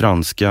är det ju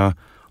franska,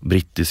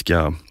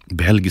 brittiska,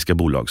 belgiska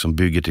bolag som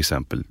bygger till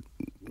exempel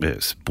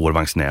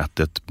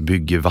spårvagnsnätet,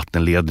 bygger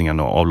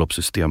vattenledningarna och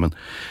avloppssystemen.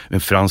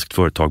 En franskt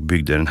företag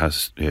byggde den här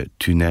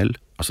tunnel,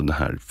 alltså den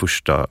här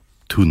första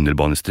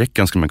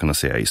tunnelbanesträckan skulle man kunna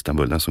säga i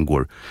Istanbul, den som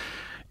går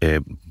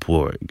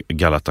på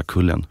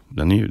Galatakullen.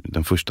 Den är ju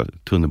den första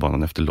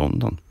tunnelbanan efter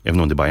London, även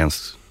om det bara är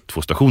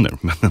 2 stationer,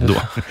 men ändå.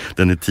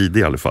 Den är tidig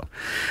i alla fall.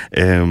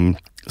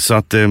 Så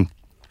att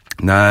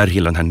när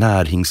hela den här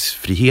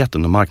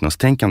näringsfriheten och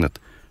marknadstänkandet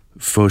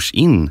förs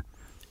in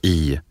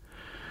i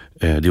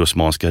det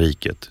Osmanska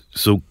riket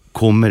så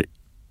kommer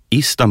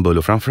Istanbul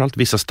och framförallt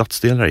vissa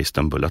stadsdelar i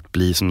Istanbul att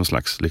bli som någon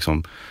slags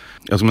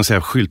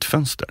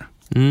skyltfönster.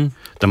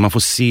 Där man får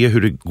se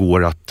hur det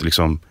går att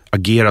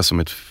agera som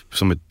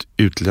ett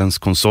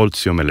utländskt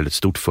konsortium eller ett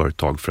stort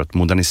företag för att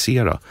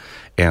modernisera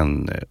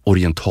en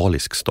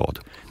orientalisk stad.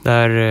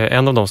 Där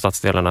en av de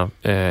stadsdelarna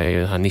är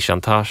den här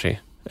Nishantashi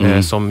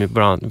som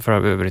för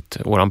övrigt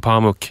Orhan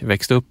Pamuk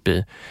växte upp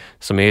i,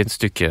 som är ett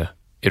stycke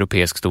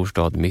europeisk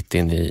storstad mitt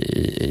in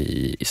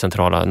i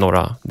centrala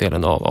norra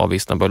delen av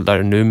Istanbul,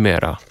 där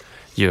numera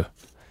ju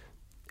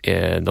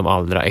de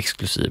allra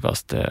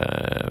exklusivaste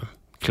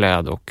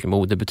kläd- och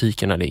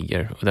modebutikerna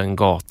ligger, och den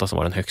gata som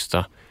var den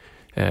högsta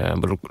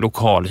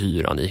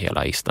lokalhyran i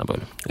hela Istanbul.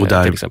 Och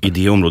där i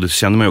det området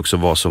känner man ju också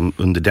vad som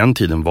under den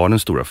tiden var den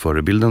stora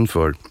förebilden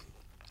för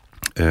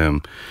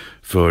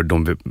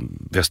de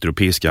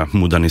västeuropeiska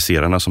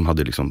moderniserarna som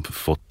hade liksom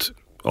fått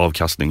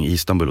avkastning i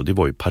Istanbul, och det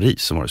var ju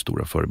Paris som var den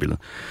stora förebilden.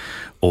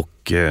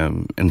 Och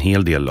en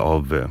hel del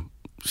av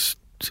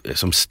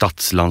som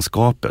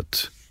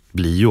stadslandskapet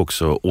blir ju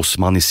också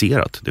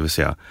osmaniserat, det vill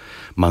säga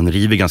man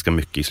river ganska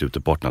mycket i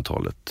slutet på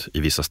 1800-talet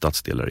i vissa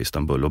stadsdelar i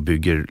Istanbul och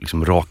bygger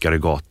liksom rakare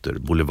gator,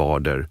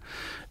 boulevarder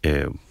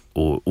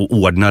och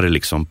ordnar det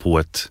liksom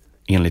på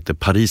enligt den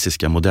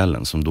parisiska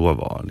modellen som då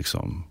var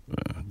liksom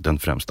den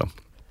främsta.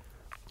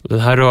 Den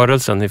här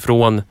rörelsen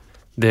ifrån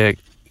det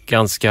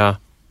ganska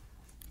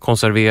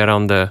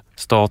konserverande,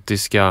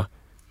 statiska,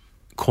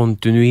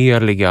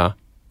 kontinuerliga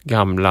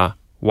gamla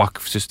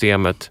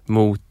Waqf-systemet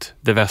mot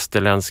det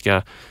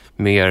västerländska,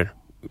 mer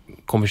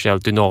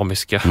kommersiellt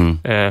dynamiska.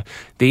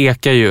 Det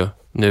ekar ju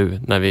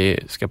nu när vi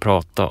ska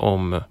prata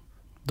om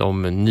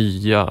de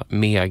nya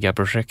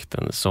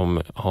megaprojekten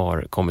som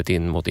har kommit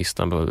in mot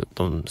Istanbul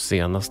de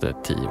senaste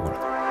 10 åren.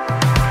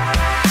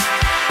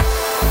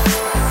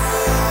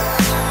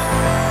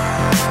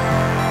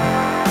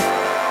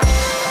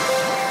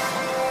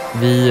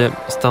 Vi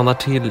stannar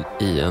till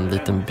i en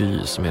liten by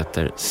som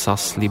heter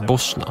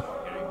Sasliboşna.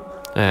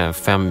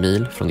 5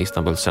 mil från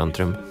Istanbuls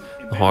centrum.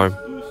 Den har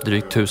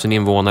drygt 1000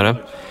 invånare.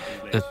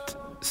 Ett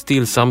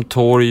stillsamt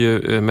torg,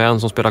 män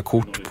som spelar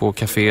kort på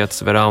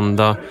kaféets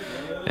veranda.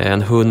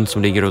 En hund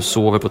som ligger och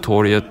sover på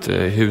torget.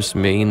 Hus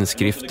med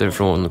inskrifter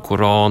från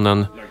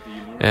Koranen.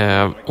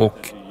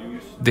 Och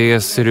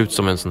det ser ut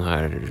som en sån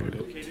här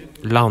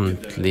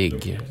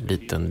lantlig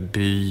liten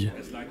by.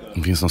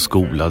 Det finns en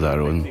skola där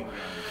och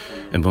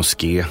en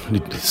moské,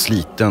 lite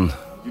sliten,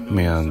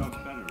 med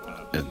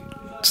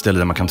ett ställe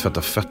där man kan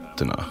tvätta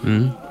fötterna.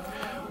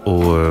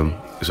 Och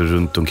så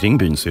runt omkring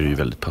byn så är det ju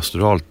väldigt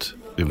pastoralt.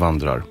 Vi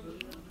vandrar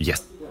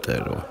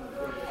jätter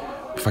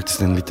och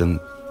faktiskt en liten,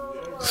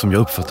 som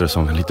jag uppfattar det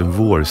som, en liten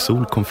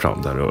vårsol kom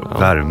fram där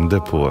och värmde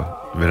på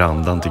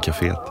verandan till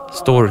kaféet.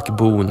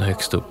 Storkbon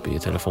högst upp i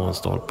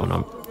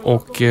telefonstolparna.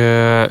 Och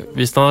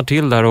vi stannar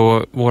till där,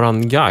 och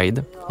våran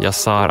guide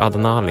Yassar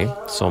Adnali,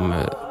 som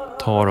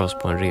tar oss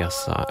på en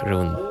resa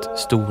runt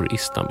Stor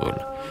Istanbul,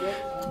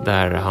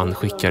 där han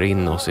skickar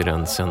in oss i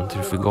den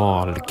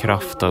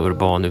centrifugalkraft av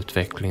urban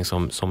utveckling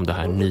som det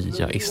här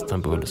nya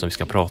Istanbul som vi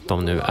ska prata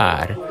om nu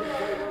är.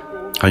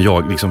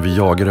 Vi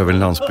jagar över en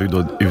landsbygd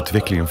och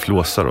utvecklingen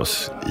flåsar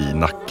oss i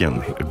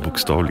nacken,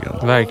 bokstavligen.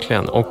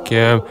 Verkligen. Och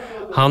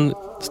han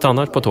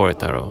stannar på torget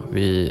där, och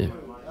vi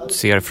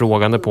ser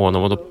frågande på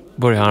honom, och då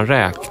börjar han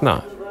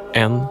räkna.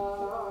 1,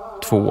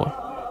 2,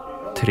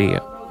 3,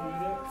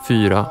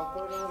 4,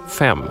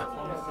 5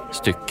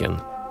 stycken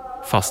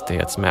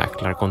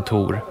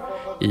fastighetsmäklarkontor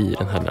i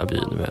den här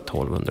byn med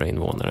 1200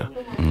 invånare.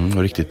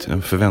 Och riktigt,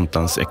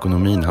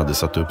 förväntansekonomin hade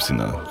satt upp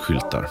sina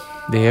skyltar.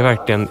 Det är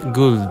verkligen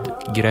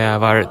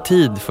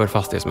guldgrävartid för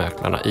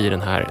fastighetsmäklarna i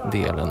den här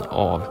delen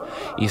av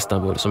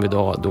Istanbul, som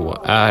idag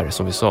då är,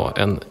 som vi sa,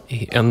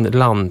 en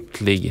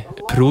lantlig,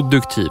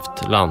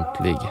 produktivt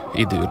lantlig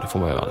idyll, får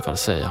man i alla fall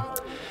säga.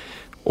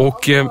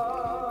 Och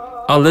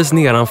alldeles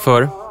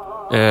nedanför,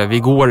 vi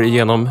går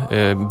igenom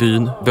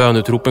byn,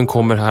 bönutropen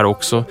kommer här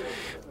också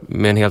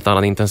med en helt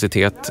annan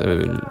intensitet,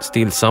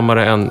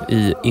 stillsammare än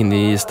inne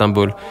i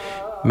Istanbul.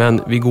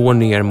 Men vi går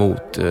ner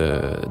mot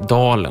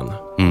dalen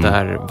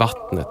där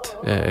vattnet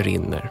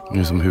rinner. Det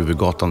är som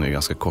huvudgatan är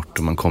ganska kort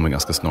och man kommer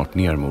ganska snart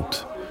ner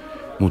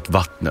mot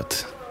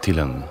vattnet till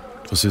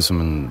och ser ut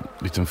som en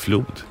liten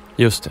flod.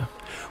 Just det.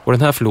 Och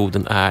den här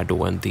floden är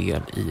då en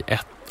del i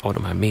ett av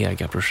de här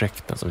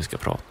megaprojekten som vi ska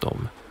prata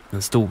om.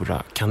 Den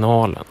stora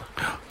kanalen.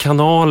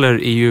 Kanaler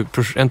är ju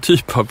en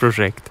typ av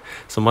projekt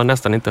som man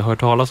nästan inte hör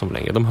talas om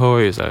längre. De hör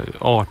ju så här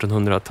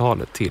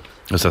 1800-talet till.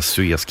 Så här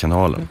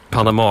Suezkanalen.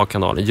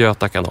 Panamakanalen,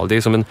 Göta kanal. Det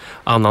är som en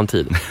annan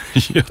tid.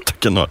 Göta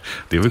kanal,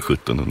 det är väl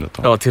 1700-talet?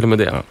 Ja, till och med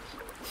det. Ja.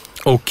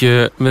 Och,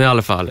 men i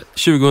alla fall,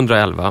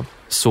 2011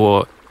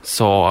 så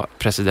sa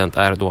president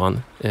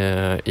Erdogan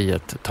i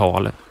ett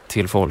tal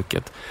till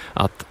folket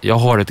att jag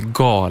har ett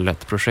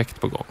galet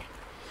projekt på gång.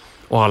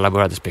 Och alla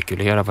började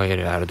spekulera, vad är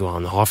det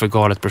Erdogan har för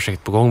galet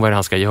projekt på gång? Vad är det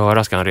han ska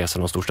göra? Ska han resa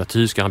någon stor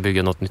staty? Ska han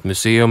bygga något nytt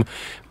museum?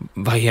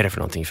 Vad är det för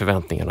någonting?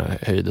 Förväntningarna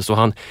höjdes.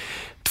 Så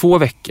 2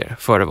 veckor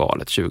före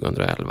valet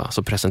 2011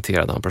 så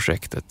presenterade han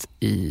projektet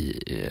i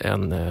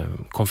en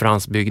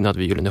konferensbyggnad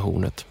vid Gyllene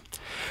Hornet.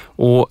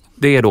 Och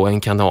det är då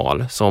en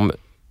kanal som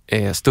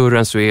är större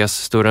än Suez,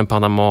 större än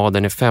Panama,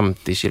 den är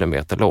 50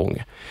 kilometer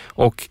lång.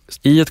 Och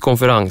i ett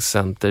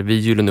konferenscenter vid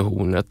Gyllene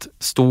hornet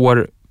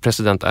står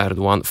president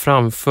Erdogan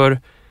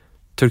framför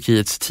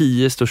Turkiets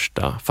 10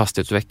 största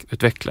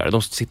fastighetsutvecklare.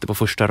 De sitter på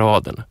första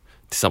raden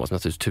tillsammans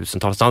med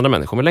tusentals andra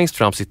människor. Men längst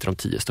fram sitter de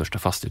 10 största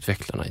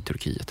fastighetsutvecklarna i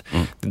Turkiet.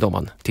 Det är de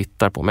man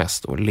tittar på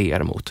mest och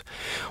ler mot.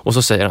 Och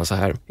så säger han så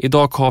här: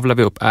 idag kavlar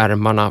vi upp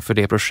ärmarna för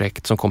det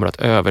projekt som kommer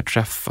att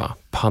överträffa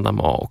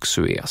Panama och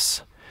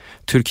Suez.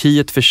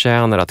 Turkiet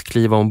förtjänar att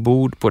kliva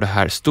ombord på det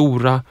här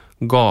stora,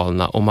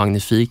 galna och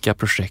magnifika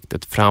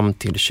projektet fram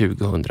till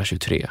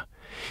 2023.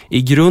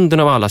 I grunden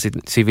av alla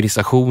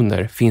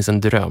civilisationer finns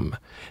en dröm.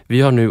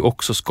 Vi har nu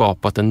också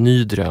skapat en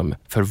ny dröm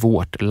för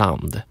vårt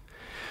land.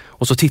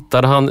 Och så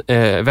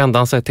vände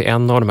han sig till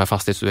en av de här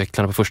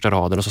fastighetsutvecklarna på första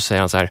raden och så säger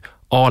han så här: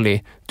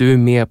 Ali, du är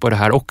med på det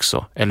här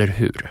också, eller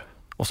hur?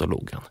 Och så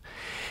log han.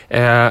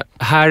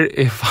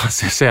 Här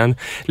fanns det en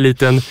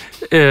liten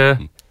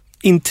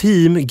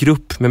intim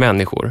grupp med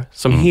människor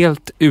som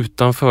helt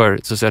utanför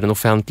så att säga, den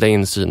offentliga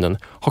insynen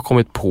har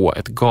kommit på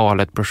ett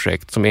galet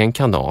projekt som är en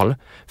kanal,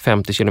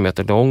 50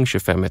 kilometer lång,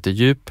 25 meter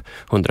djup,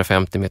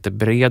 150 meter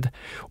bred,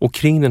 och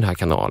kring den här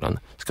kanalen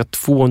ska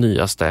 2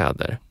 nya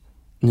städer,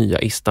 nya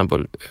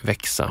Istanbul,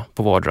 växa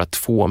på vardera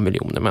 2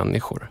 miljoner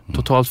människor.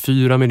 Totalt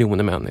 4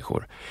 miljoner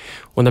människor.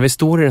 Och när vi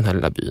står i den här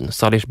lilla byn,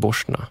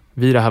 Salish-Borsna,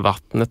 vid det här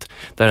vattnet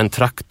där en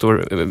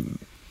traktor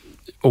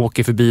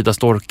åker förbi där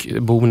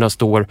storkborna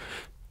står,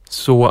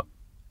 så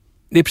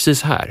det är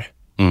precis här,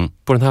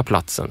 på den här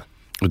platsen.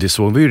 Och det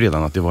såg vi ju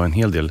redan att det var en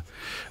hel del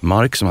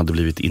mark som hade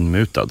blivit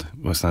inmutad.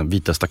 Det var sådana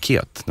vita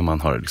staket när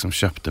man har liksom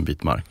köpt en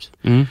bit mark.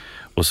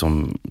 Och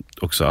som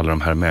också alla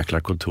de här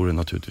mäklarkontoren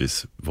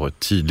naturligtvis var ett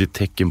tydligt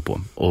tecken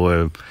på.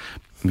 Och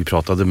vi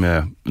pratade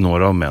med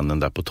några av männen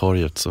där på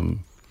torget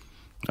som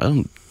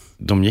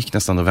de gick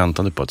nästan och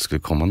väntade på att det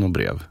skulle komma något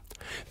brev.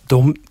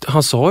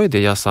 Han sa ju det,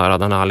 Yasar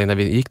Adanali, när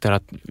vi gick där,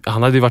 att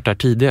han hade ju varit där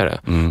tidigare.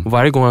 Och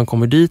varje gång han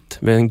kommer dit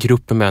med en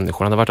grupp med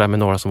människor, han hade varit där med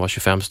några som var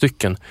 25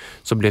 stycken,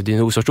 så blev det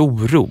en sorts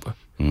oro.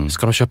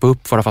 Ska de köpa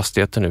upp våra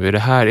fastigheter nu? Är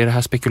det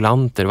här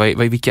spekulanter?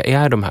 Vilka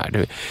är de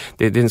här?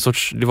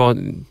 Det var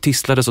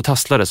tisslades och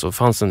tasslades och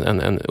fanns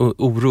en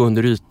oro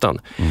under ytan.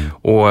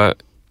 Och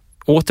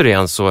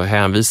återigen så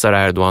hänvisar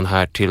Erdogan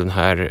här till den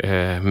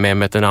här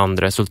Mehmet den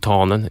andre,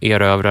 sultanen,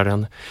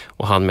 erövraren,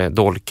 och han med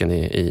dolken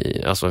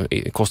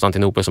i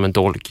Konstantinopel som en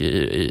dolk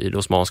i det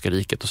Osmanska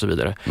riket och så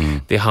vidare.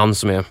 Det är han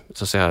som är,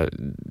 så att säga,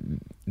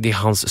 det är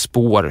hans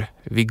spår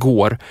vi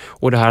går.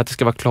 Och det här att det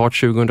ska vara klart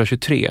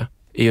 2023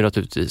 är ju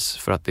naturligtvis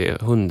för att det är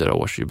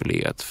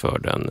 100-årsjubileet för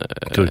den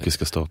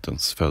turkiska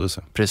statens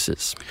födelse.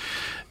 Precis.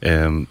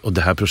 Och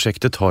det här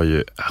projektet har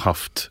ju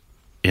haft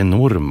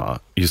enorma,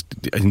 just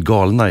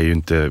galna är ju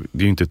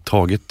inte ett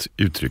taget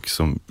uttryck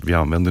som vi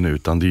använder nu,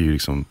 utan det är ju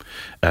liksom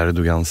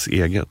Erdogans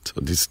eget.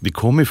 Och det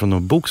kommer ju från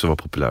en bok som var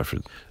populär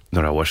för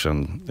några år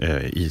sedan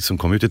som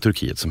kom ut i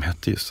Turkiet som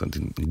hette just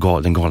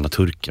Den galna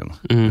turken.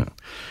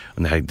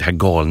 Det här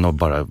galna och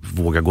bara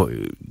våga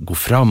gå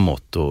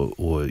framåt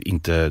och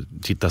inte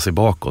titta sig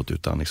bakåt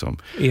utan liksom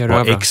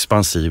vara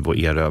expansiv och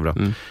erövra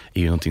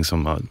är ju någonting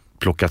som har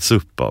plockats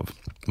upp av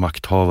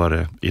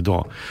makthavare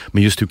idag.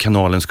 Men just hur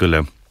kanalen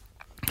skulle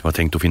var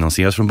tänkt att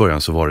finansieras från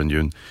början, så var den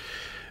ju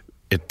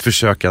ett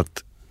försök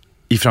att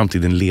i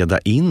framtiden leda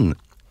in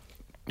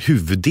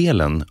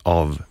huvuddelen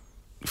av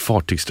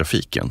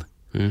fartygstrafiken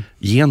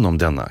genom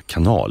denna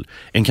kanal.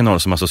 En kanal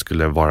som alltså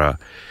skulle vara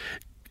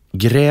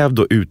grävd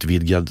och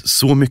utvidgad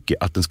så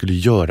mycket att den skulle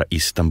göra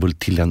Istanbul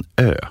till en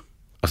ö.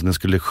 Alltså den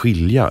skulle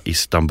skilja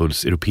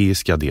Istanbuls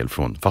europeiska del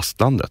från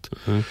fastlandet.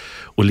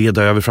 Och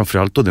leda över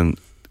framförallt då den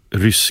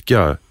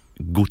ryska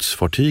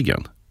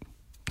godsfartygen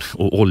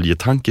och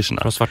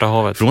oljetankersna från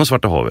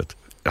Svarta havet,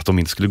 att de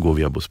inte skulle gå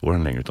via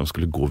Bosporen längre, utan de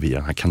skulle gå via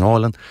den här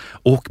kanalen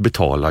och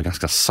betala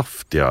ganska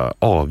saftiga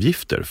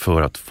avgifter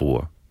för att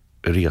få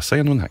resa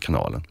genom den här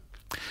kanalen.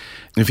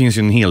 Det finns ju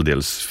en hel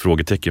del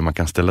frågetecken man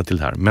kan ställa till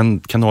det här, men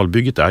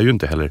kanalbygget är ju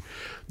inte heller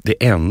det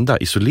enda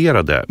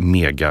isolerade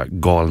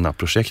megagalna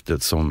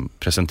projektet som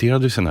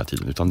presenterades i den här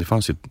tiden, utan det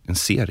fanns ju en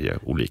serie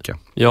olika.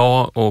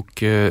 Ja,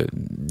 och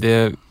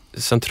det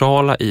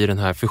centrala i den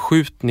här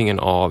förskjutningen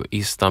av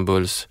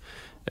Istanbuls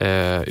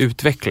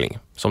utveckling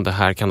som den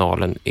här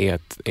kanalen är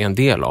en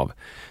del av,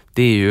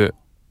 det är ju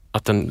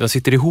att den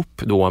sitter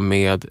ihop då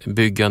med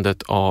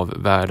byggandet av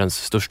världens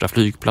största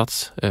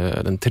flygplats,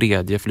 den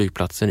 3:e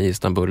flygplatsen i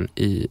Istanbul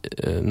i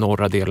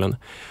norra delen,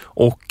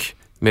 och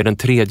med den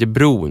 3:e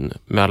bron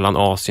mellan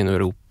Asien och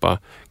Europa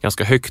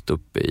ganska högt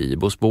upp i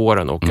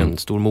Bosporen, och en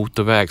stor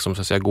motorväg som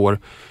så att säga går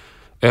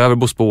över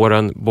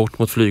Bosporen, bort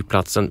mot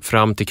flygplatsen,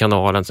 fram till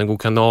kanalen. Sen går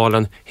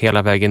kanalen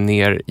hela vägen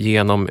ner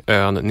genom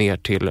ön ner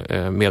till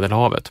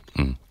Medelhavet.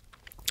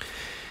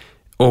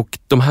 Och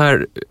de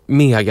här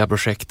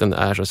megaprojekten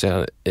är så att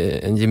säga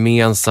en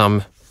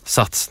gemensam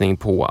satsning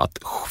på att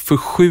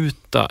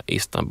förskjuta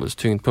Istanbuls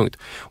tyngdpunkt.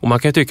 Och man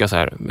kan ju tycka så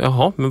här,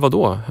 jaha, men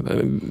vadå?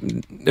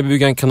 Att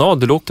bygga en kanal,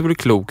 det låter väl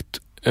klokt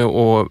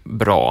och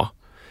bra.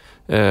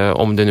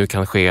 om det nu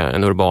kan ske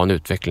en urban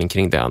utveckling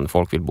kring den.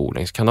 Folk vill bo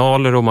längs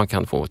kanaler och man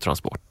kan få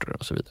transporter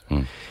och så vidare.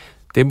 Mm.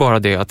 Det är bara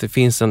det att det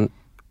finns en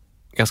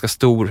ganska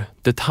stor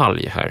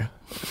detalj här,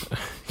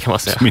 kan man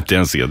säga. Som inte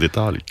ens är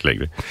detalj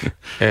längre.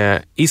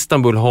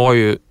 Istanbul har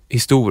ju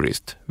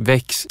historiskt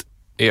växt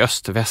i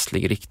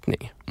öst-västlig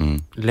riktning.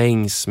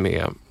 Längs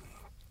med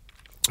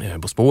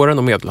Bosporen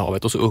och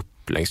Medelhavet och så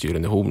upp längs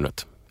Gyllene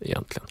hornet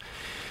egentligen.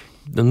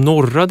 Den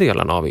norra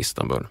delarna av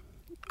Istanbul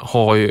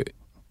har ju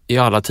i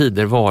alla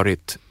tider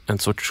varit en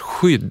sorts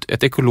skydd,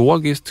 ett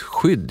ekologiskt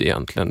skydd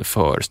egentligen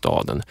för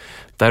staden.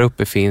 Där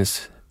uppe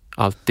finns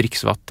allt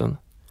dricksvatten.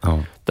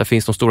 Ja. Där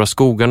finns de stora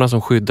skogarna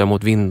som skyddar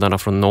mot vindarna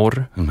från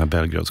norr. De här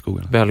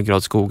Belgradskogarna.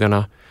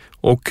 Belgradskogarna.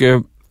 Och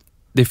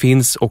det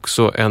finns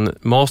också en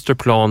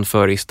masterplan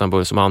för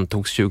Istanbul som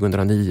antogs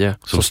 2009.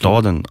 Som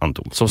staden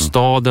antog? Som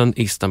staden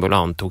Istanbul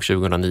antog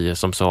 2009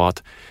 som sa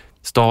att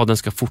staden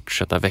ska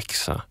fortsätta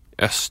växa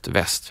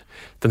öst-väst.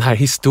 Den här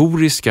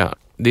historiska,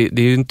 det är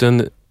ju inte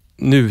en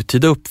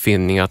nutida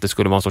uppfinning att det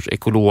skulle vara en sorts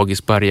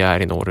ekologisk barriär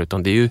i norr,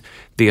 utan det är ju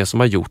det som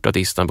har gjort att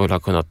Istanbul har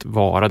kunnat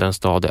vara den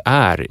stad det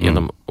är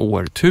genom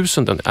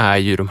årtusenden, är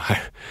ju de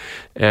här,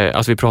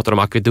 alltså vi pratar om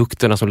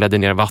akvedukterna som ledde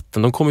ner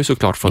vatten, de kommer ju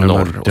såklart från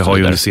norr. Det har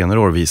ju under senare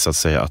år visat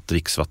sig att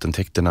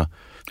dricksvattentäkterna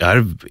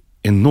är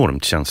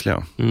enormt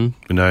känsliga.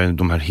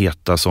 De här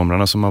heta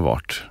somrarna som har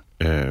varit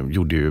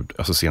gjorde ju,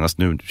 alltså senast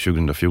nu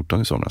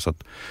 2014 i somras,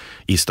 att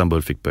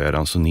Istanbul fick börja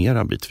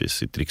ransonera bitvis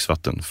sitt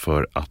dricksvatten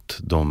för att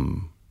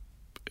de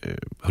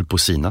höll på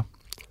sina.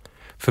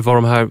 För vad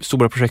de här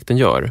stora projekten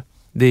gör,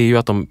 det är ju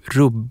att de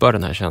rubbar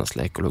den här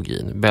känsliga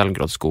ekologin.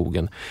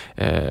 Belgradskogen,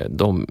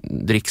 de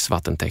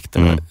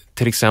dricksvattentäkterna,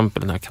 till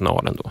exempel den här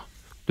kanalen då.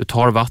 Du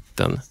tar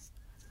vatten,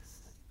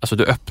 alltså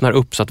du öppnar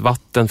upp så att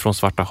vatten från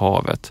Svarta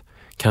havet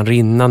kan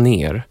rinna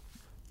ner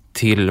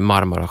till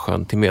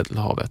Marmarasjön, till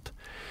Medelhavet.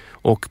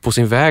 Och på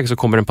sin väg så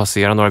kommer den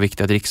passera några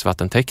viktiga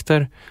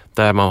dricksvattentäkter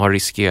där man har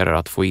riskerar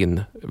att få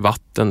in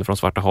vatten från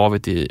Svarta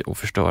havet och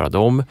förstöra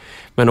dem.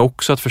 Men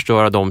också att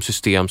förstöra de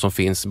system som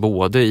finns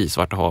både i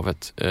Svarta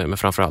havet men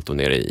framförallt då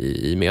nere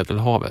i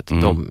Medelhavet.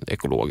 De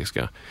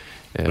ekologiska.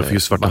 För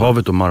just Svarta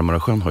havet och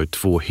Marmarasjön har ju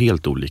två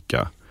helt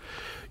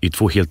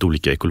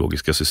olika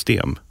ekologiska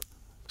system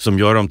som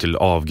gör dem till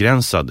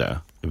avgränsade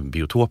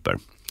biotoper.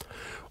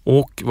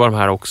 Och vad de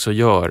här också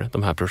gör,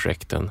 de här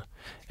projekten,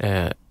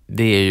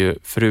 det är ju,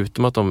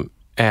 förutom att de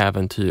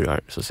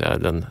äventyrar så att säga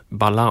den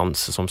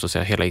balans som så att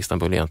säga hela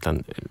Istanbul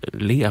egentligen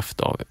levt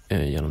av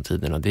genom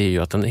tiderna, det är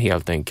ju att den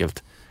helt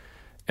enkelt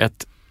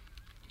ett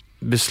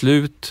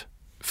beslut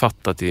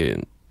fattat i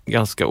en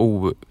ganska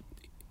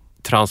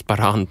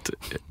otransparent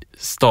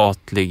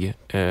statlig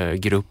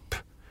grupp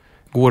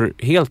går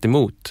helt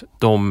emot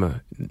de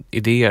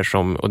idéer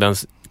och den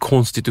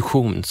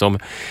konstitution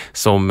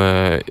som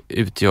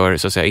utgör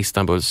så att säga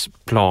Istanbuls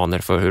planer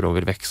för hur de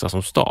vill växa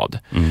som stad.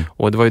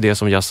 Och det var ju det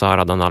som Yasar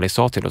Adanali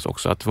sa till oss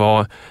också, att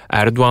vad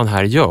Erdogan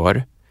här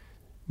gör,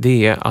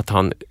 det är att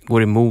han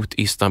går emot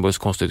Istanbuls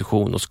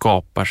konstitution och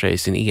skapar sig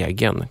sin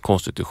egen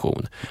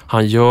konstitution.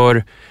 Han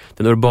gör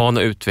den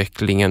urbana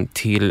utvecklingen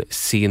till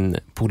sin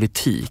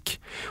politik.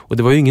 Och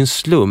det var ju ingen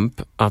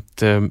slump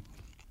att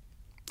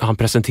han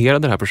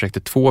presenterade det här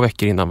projektet 2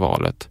 veckor innan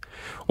valet.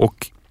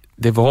 Och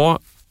det var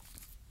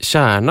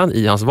kärnan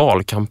i hans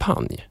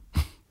valkampanj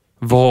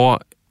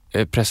var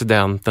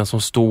presidenten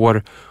som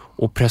står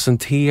och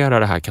presenterar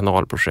det här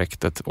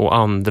kanalprojektet och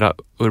andra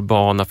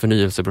urbana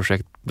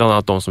förnyelseprojekt, bland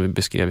annat de som vi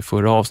beskrev i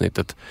förra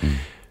avsnittet,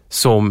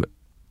 som,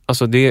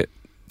 alltså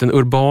den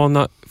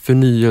urbana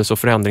förnyelse- och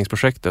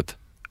förändringsprojektet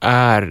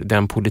är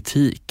den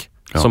politik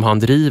som han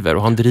driver,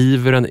 och han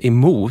driver den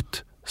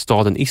emot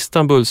staden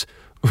Istanbuls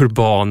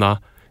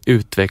urbana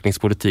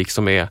utvecklingspolitik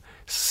som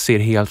ser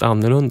helt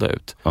annorlunda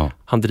ut. Ja.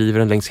 Han driver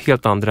den längs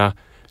helt andra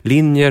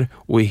linjer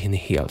och i en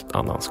helt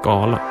annan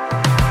skala.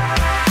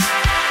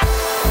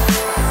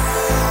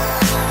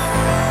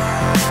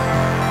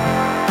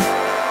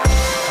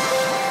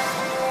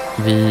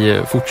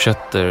 Vi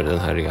fortsätter den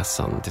här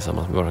resan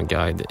tillsammans med vår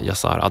guide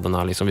Yasar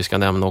Adanali, som vi ska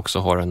nämna också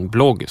har en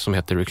blogg som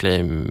heter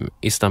Reclaim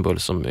Istanbul,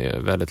 som är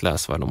väldigt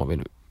läsvärd om man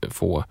vill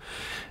få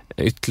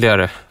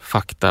ytterligare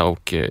fakta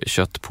och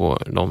kött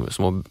på de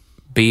små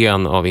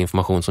ben av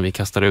information som vi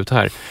kastar ut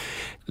här.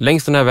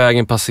 Längs den här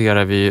vägen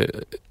passerar vi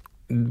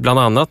bland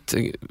annat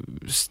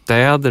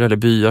städer eller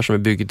byar som är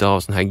byggda av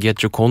sån här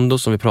ghettokondor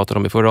som vi pratade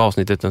om i förra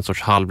avsnittet, en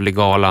sorts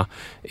halvlegala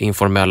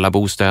informella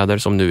bostäder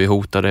som nu är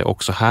hotade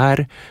också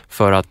här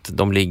för att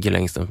de ligger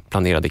längs den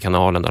planerade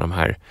kanalen där de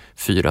här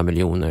 4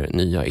 miljoner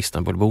nya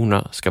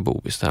Istanbulborna ska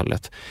bo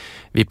istället.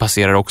 Vi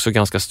passerar också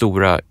ganska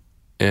stora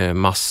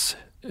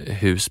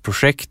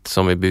masshusprojekt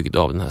som är byggda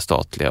av det här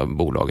statliga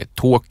bolaget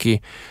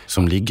Toki.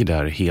 Som ligger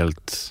där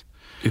helt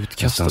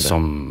utkastade.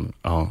 Som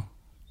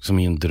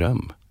i en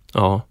dröm.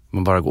 Ja.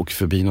 Man bara åker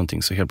förbi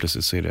någonting så helt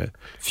plötsligt så är det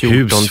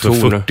hus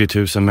för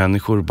 40 000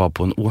 människor bara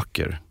på en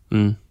åker.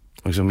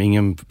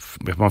 Liksom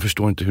man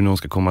förstår inte hur någon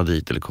ska komma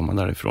dit eller komma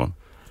därifrån.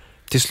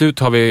 Till slut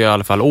har vi i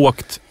alla fall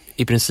åkt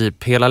i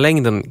princip hela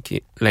längden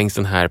längs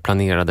den här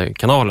planerade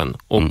kanalen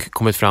och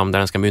kommit fram där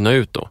den ska mynna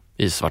ut då,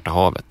 i Svarta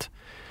havet.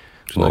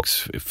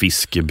 slags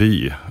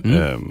fiskeby.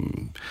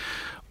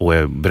 Och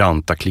är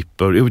branta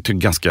klippor. Det är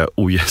ganska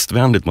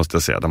ogästvänligt måste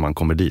jag säga där man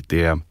kommer dit.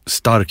 Det är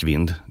stark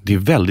vind. Det är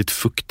väldigt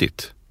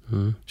fuktigt.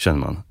 Känner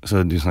man.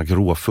 Så det är sån här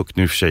råfukt.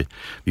 Nu för sig,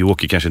 vi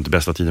åker kanske inte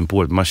bästa tiden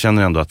på det. Men man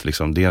känner ändå att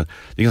liksom, det är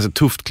ganska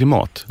tufft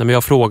klimat. Nej, men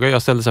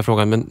jag ställde så här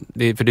frågan,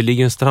 för det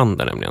ligger en strand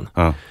där nämligen.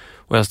 Ja.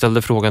 Och jag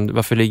ställde frågan,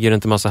 varför ligger det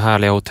inte massa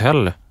härliga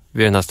hotell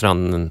vid den här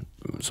stranden?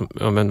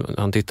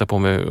 Han tittar på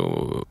mig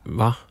och,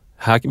 va?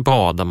 Här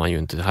badar man ju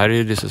inte. Här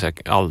är det så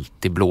säkert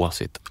alltid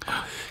blåsigt.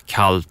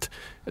 Kallt.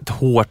 Ett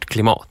hårt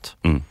klimat.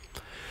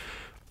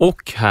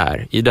 Och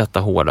här, i detta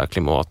hårda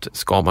klimat,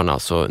 ska man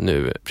alltså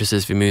nu,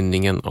 precis vid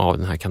mynningen av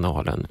den här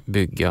kanalen,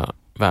 bygga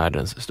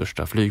världens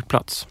största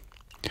flygplats.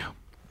 Ja.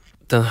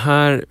 Den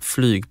här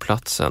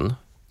flygplatsen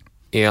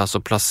är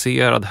alltså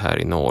placerad här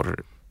i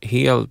norr,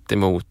 helt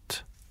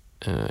emot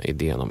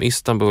idén om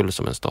Istanbul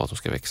som en stad som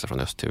ska växa från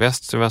öst till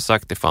väst. Så vi har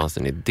sagt, det fanns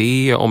en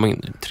idé om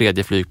en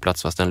tredje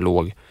flygplats fast den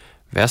låg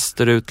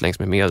västerut längs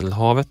med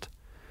Medelhavet.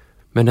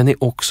 Men den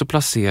är också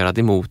placerad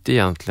emot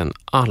egentligen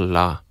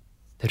alla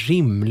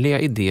rimliga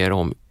idéer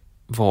om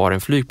var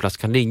en flygplats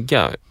kan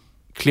ligga.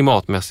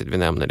 Klimatmässigt, vi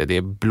nämner det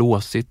är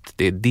blåsigt,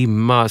 det är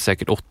dimma,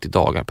 säkert 80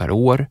 dagar per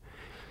år.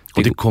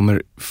 Och det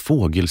kommer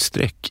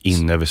fågelsträck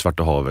in över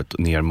Svarta havet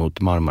ner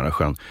mot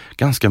Marmarasjön.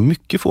 Ganska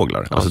mycket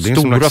fåglar. Ja, alltså, det är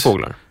stora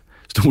fåglar.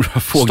 Stora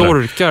fåglar.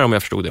 Storkar om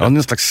jag förstod det rätt. Ja,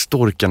 en slags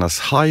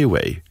storkarnas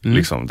highway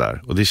liksom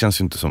där. Och det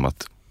känns ju inte som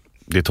att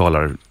det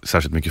talar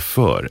särskilt mycket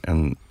för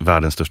en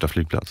världens största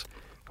flygplats.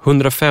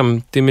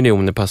 150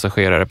 miljoner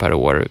passagerare per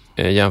år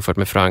jämfört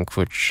med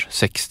Frankfurts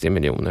 60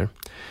 miljoner.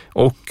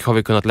 Och har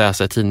vi kunnat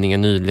läsa i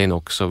tidningen nyligen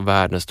också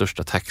världens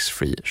största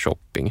tax-free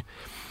shopping.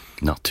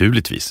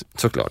 Naturligtvis.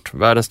 Såklart,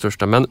 världens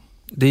största. Men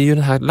det är ju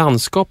det här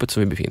landskapet som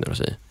vi befinner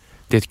oss i.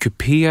 Det är ett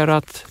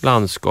kuperat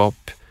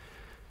landskap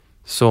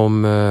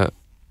som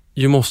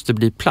ju måste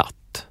bli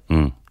platt.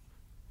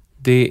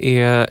 Det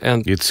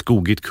är ett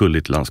skogigt,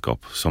 kulligt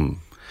landskap som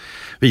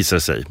visar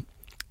sig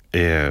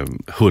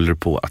håller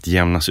på att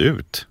jämnas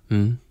ut.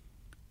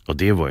 Och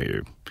det var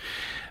ju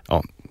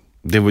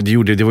det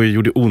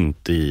gjorde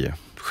ont i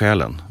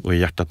själen och i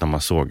hjärtat när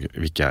man såg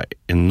vilka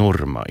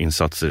enorma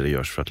insatser det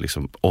görs för att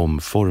liksom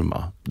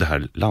omforma det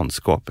här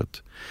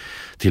landskapet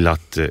till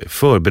att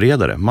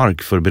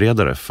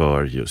markförbereda det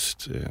för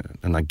just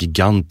den här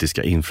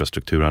gigantiska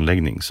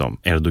infrastrukturanläggning som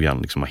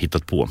Erdogan liksom har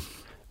hittat på.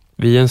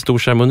 Vid en stor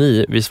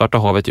ceremoni vid Svarta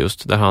havet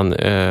just,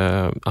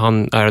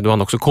 där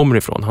Erdogan också kommer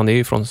ifrån. Han är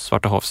ju från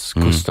Svarta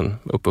havskusten,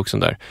 uppvuxen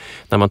där.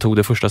 När man tog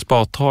det första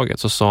spadtaget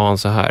så sa han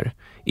så här: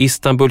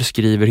 Istanbul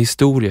skriver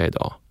historia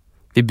idag.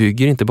 Vi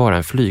bygger inte bara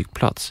en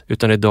flygplats,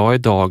 utan idag är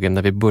dagen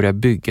när vi börjar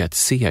bygga ett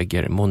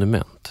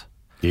segermonument.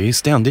 Det är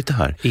ständigt det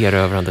här.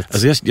 Erövrandet.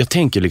 Alltså jag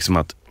tänker liksom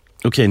att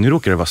okej, nu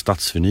råkar det vara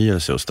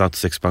stadsförnyelse och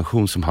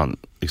stadsexpansion som han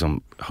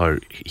liksom har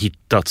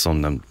hittat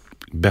som den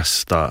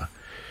bästa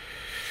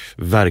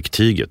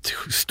verktyget,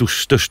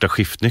 största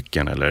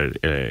skiftnyckeln eller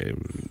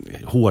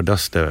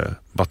hårdaste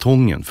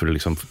batongen för att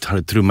liksom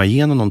trumma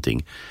igenom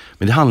någonting.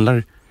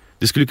 Men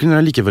det skulle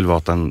kunna lika väl vara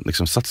att han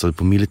liksom satsade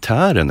på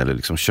militären eller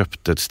liksom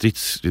köpte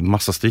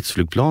massa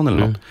stridsflygplan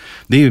eller något.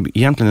 Det är ju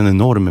egentligen en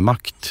enorm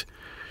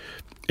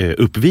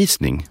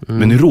maktuppvisning.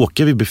 Men nu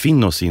råkar vi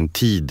befinna oss i en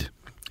tid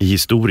i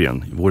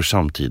historien, i vår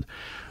samtid,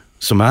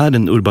 som är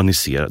den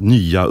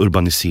nya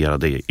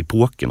urbaniserade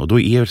epoken. Och då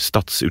är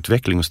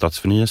stadsutveckling och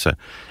stadsförnyelse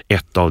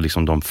ett av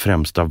liksom de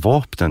främsta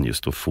vapnen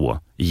just att få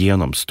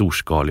igenom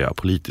storskaliga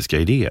politiska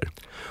idéer.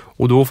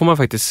 Och då får man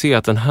faktiskt se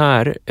att den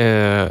här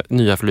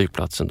nya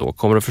flygplatsen då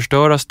kommer att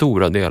förstöra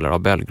stora delar av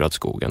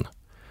Belgradskogen.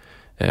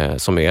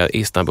 Som är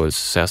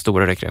Istanbuls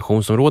stora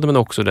rekreationsområde, men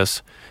också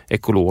dess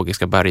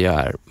ekologiska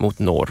barriär mot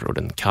norr och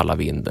den kalla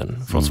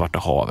vinden från Svarta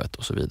havet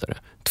och så vidare.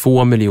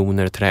 2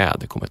 miljoner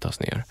träd kommer att tas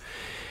ner.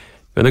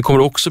 Men den kommer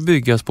också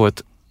byggas på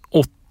ett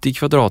 80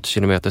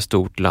 kvadratkilometer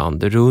stort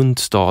land runt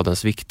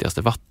stadens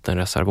viktigaste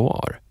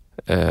vattenreservoar,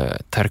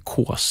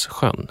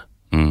 Terkossjön.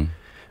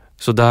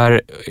 Så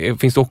där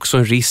finns det också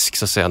en risk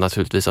så att säga,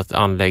 naturligtvis att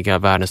anlägga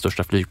världens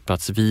största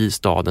flygplats vid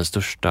stadens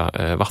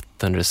största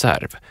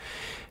vattenreserv.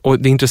 Och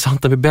det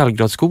intressanta med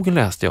Belgradskogen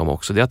läste jag om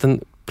också, det är att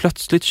den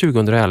plötsligt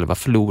 2011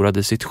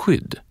 förlorade sitt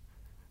skydd.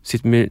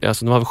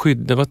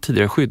 Den var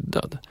tidigare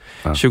skyddad.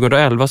 Ja.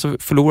 2011 så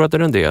förlorade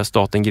den det.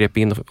 Staten grep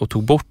in och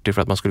tog bort det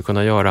för att man skulle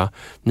kunna göra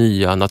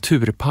nya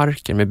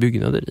naturparker med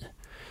byggnader i.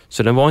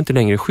 Så den var inte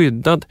längre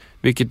skyddad,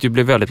 vilket ju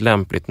blev väldigt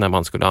lämpligt när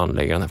man skulle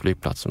anlägga den här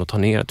flygplatsen och ta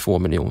ner 2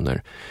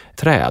 miljoner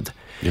träd.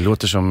 Det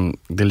låter som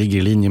det ligger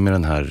i linje med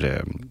den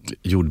här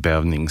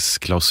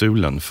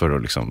jordbävningsklausulen för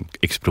att liksom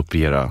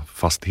expropriera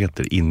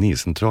fastigheter inne i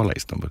centrala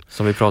Istanbul.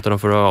 Som vi pratade om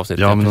förra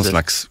avsnittet. Ja, men någon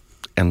slags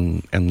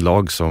en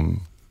lag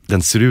som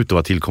den ser ut att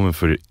vara tillkommen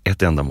för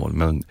ett ändamål,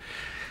 men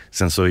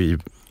sen så i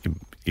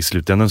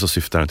slutändan så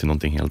syftar den till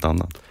någonting helt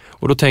annat.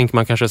 Och då tänker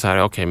man kanske så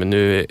här, okej, men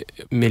nu är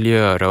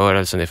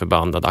miljörörelsen är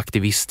förbannad,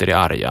 aktivister är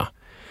arga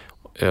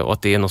och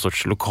att det är någon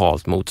sorts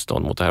lokalt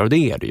motstånd mot det här, och det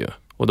är det ju.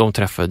 Och de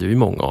träffade ju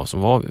många av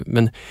som var,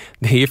 men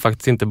det är ju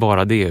faktiskt inte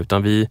bara det,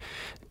 utan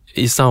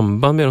i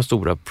samband med de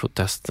stora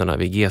protesterna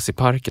vid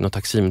Gezi-parken och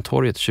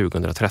Taksimtorget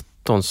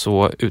 2013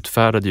 så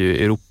utfärdade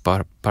ju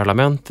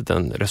Europaparlamentet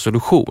en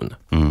resolution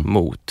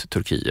mot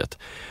Turkiet.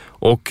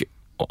 Och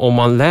om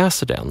man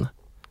läser den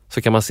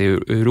så kan man se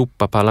hur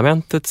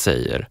Europaparlamentet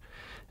säger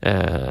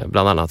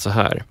bland annat så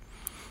här.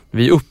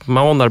 Vi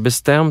uppmanar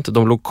bestämt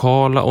de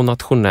lokala och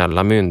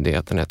nationella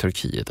myndigheterna i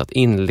Turkiet att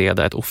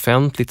inleda ett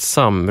offentligt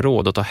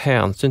samråd och ta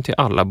hänsyn till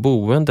alla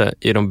boende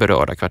i de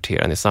berörda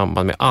kvarteren i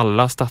samband med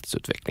alla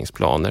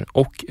stadsutvecklingsplaner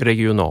och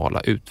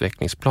regionala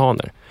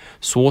utvecklingsplaner.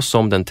 Så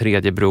som den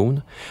 3:e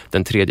bron,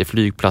 den 3:e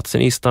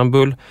flygplatsen i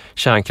Istanbul,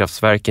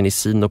 kärnkraftverken i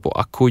Sinop och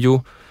Akkuyu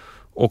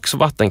och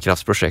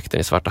vattenkraftsprojekten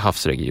i Svarta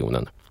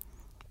havsregionen.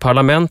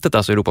 Parlamentet,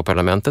 alltså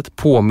Europaparlamentet,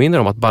 påminner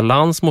om att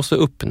balans måste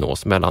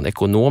uppnås mellan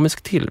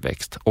ekonomisk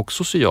tillväxt och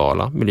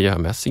sociala,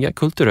 miljömässiga,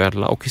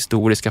 kulturella och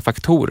historiska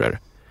faktorer.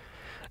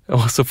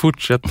 Och så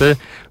fortsätter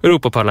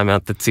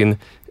Europaparlamentet sin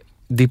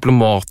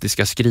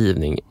diplomatiska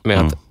skrivning med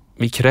att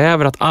vi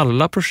kräver att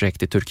alla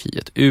projekt i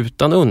Turkiet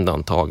utan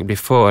undantag blir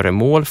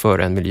föremål för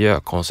en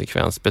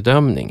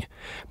miljökonsekvensbedömning.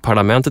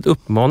 Parlamentet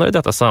uppmanar i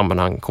detta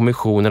sammanhang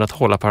kommissionen att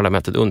hålla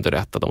parlamentet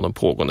underrättad om de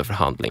pågående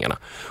förhandlingarna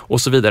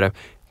och så vidare.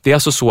 Det är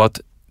alltså så att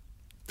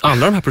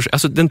alla de här projekten,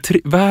 alltså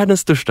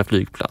världens största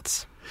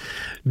flygplats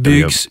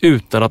byggs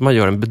utan att man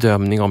gör en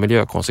bedömning av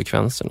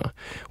miljökonsekvenserna.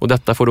 Och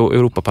detta får då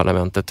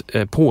Europaparlamentet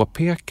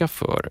påpeka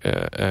för.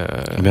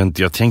 Men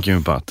jag tänker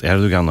ju på att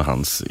Erdogan och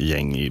hans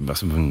gäng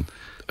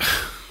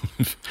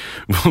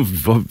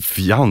vad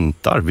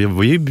fjantar.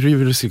 Vi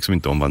bryr oss liksom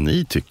inte om vad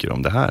ni tycker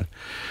om det här.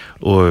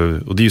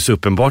 Och det är ju så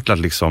uppenbart att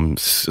liksom,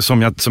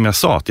 som jag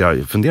sa, att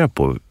jag funderar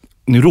på,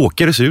 nu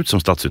råkar det se ut som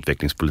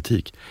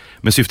statsutvecklingspolitik.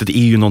 Men syftet är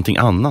ju någonting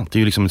annat. Det är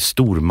ju liksom ett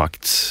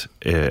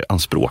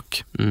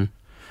stormaktsanspråk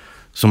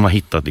som har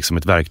hittat liksom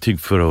ett verktyg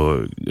för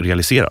att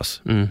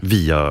realiseras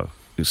via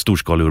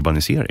storskalig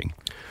urbanisering.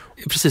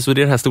 Precis, och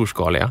det är det här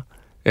storskaliga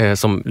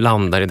som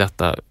landar i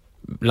detta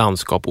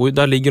landskap. Och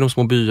där ligger de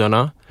små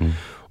byarna.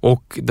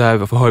 Och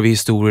där hör vi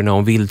historierna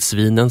om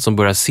vildsvinen som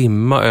börjar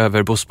simma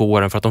över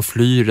Bosporen för att de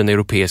flyr den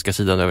europeiska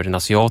sidan över den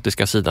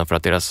asiatiska sidan för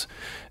att deras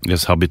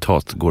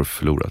habitat går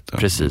förlorat. Ja.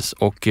 Precis.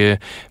 Och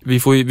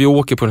vi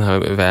åker på den här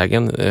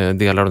vägen,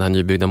 delar av den här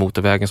nybyggda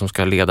motorvägen som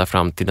ska leda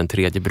fram till den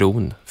 3:e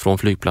bron från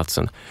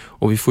flygplatsen.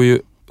 Och vi får ju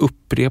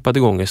upprepade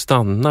gånger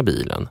stanna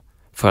bilen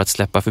för att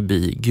släppa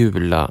förbi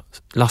gula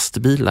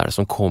lastbilar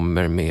som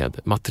kommer med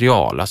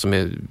material, alltså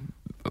med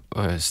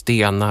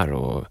stenar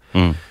och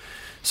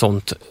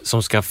sånt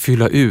som ska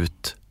fylla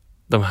ut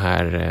det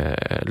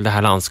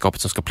här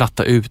landskapet som ska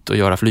platta ut och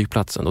göra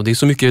flygplatsen. Och det är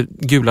så mycket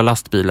gula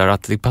lastbilar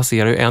att det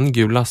passerar ju en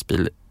gul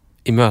lastbil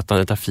i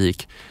mötande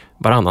trafik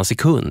varannan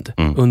sekund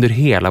under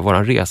hela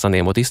våran resa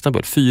ner mot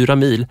Istanbul. 4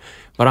 mil,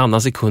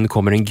 varannan sekund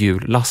kommer en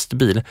gul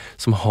lastbil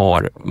som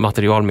har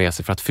material med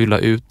sig för att fylla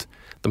ut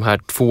de här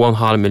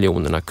 2,5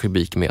 miljonerna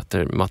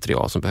kubikmeter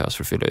material som behövs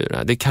för att fylla ut det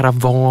här. Det är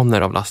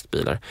karavaner av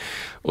lastbilar.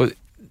 Och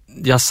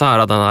Yassar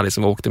Adnan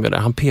som åkte med där,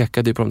 han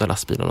pekade ju på de där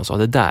lastbilarna och sa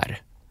de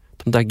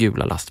där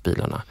gula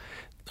lastbilarna.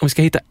 Om vi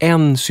ska hitta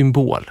en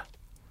symbol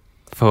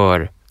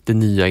för det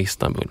nya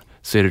Istanbul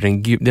så är det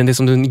är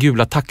som den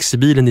gula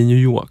taxibilen i New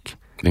York.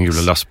 Den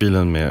gula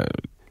lastbilen med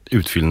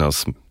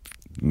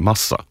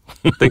utfyllnadsmassa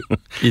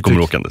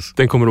kommer åkandes.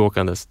 Den kommer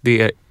åkandes.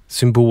 Det är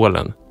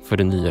symbolen för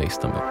det nya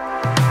Istanbul.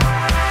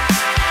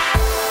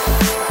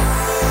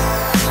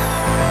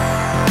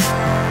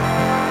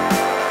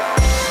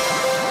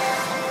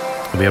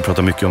 Vi har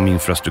pratat mycket om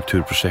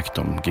infrastrukturprojekt,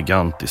 om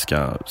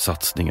gigantiska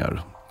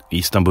satsningar.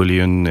 Istanbul är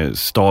ju en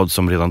stad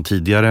som redan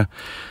tidigare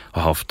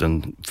har haft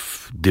en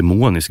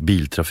demonisk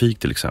biltrafik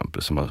till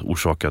exempel som har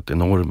orsakat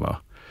enorma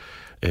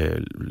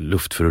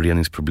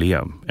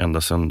luftföroreningsproblem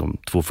ända sedan de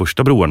 2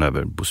 första broarna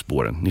över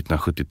Bosporen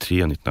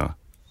 1973-1988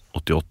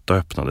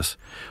 öppnades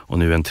och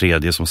nu en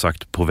 3:e som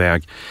sagt på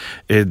väg.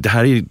 Det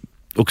här är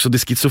också det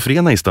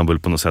schizofrena i Istanbul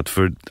på något sätt,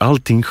 för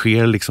allting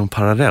sker liksom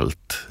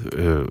parallellt.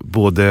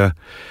 Både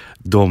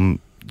de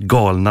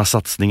galna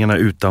satsningarna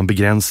utan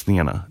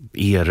begränsningarna,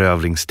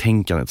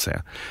 erövringstänkandet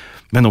säga.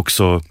 Men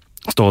också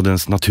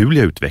stadens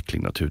naturliga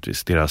utveckling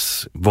naturligtvis,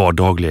 deras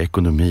vardagliga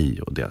ekonomi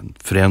och den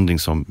förändring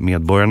som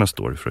medborgarna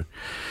står för.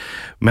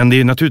 Men det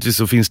är naturligtvis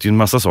så finns det ju en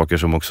massa saker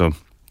som också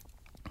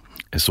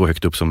är så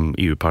högt upp som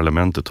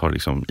EU-parlamentet har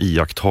liksom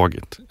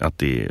iakttagit, att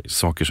det är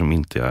saker som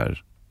inte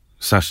är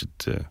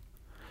särskilt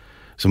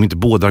som inte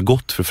bådar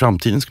gott för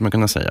framtiden ska man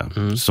kunna säga,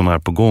 som är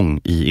på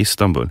gång i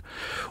Istanbul.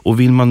 Och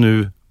vill man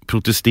nu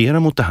protestera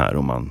mot det här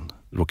om man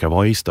råkar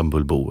vara i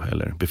Istanbulbo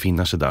eller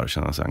befinner sig där och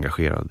känner sig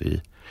engagerad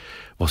i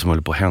vad som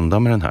håller på att hända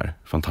med den här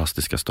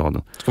fantastiska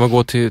staden. Ska man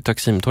gå till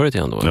Taksimtorget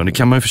igen då? Ja, det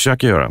kan man ju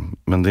försöka göra,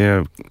 men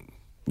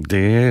det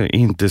är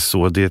inte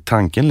så det är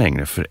tanken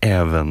längre, för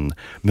även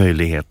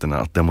möjligheterna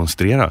att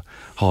demonstrera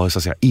har så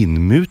att säga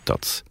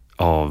inmutats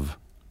av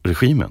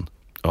regimen,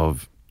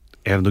 av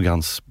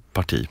Erdogans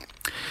parti.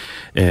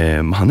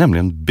 Man har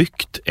nämligen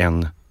byggt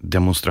en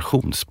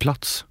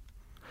demonstrationsplats.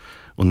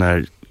 Och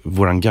när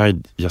våran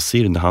guide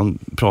Yassir, när han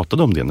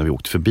pratade om det när vi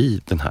åkte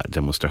förbi den här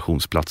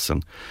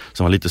demonstrationsplatsen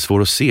som var lite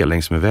svår att se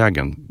längs med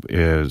vägen,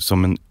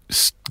 som en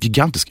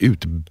gigantisk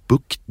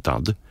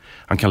utbuktad,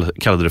 han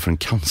kallade det för en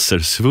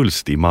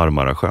cancersvulst i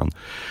Marmarasjön.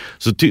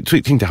 Så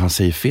tänkte han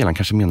säger fel, han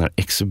kanske menar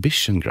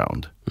exhibition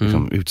ground,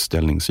 liksom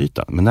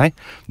utställningsyta. Men nej,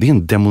 det är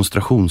en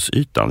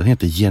demonstrationsyta, den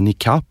heter Yeni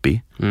Kapı.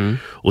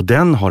 Och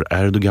den har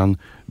Erdogan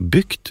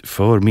byggt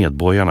för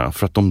medborgarna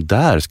för att de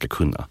där ska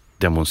kunna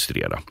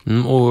demonstrera.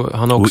 Och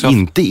han har också och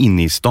inte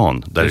inne i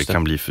stan där det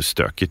kan bli för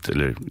stökigt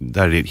eller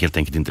där det helt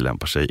enkelt inte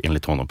lämpar sig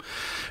enligt honom.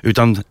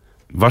 Utan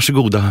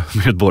varsågoda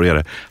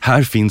medborgare,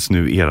 här finns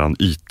nu eran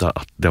yta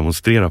att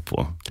demonstrera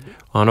på.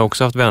 Han har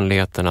också haft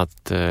vänligheten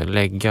att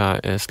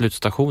lägga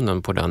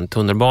slutstationen på den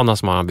tunnelbana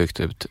som han har byggt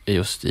ut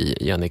just i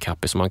Yeni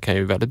Kapı, så man kan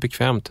ju väldigt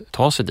bekvämt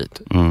ta sig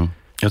dit.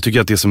 Jag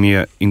tycker att det som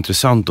är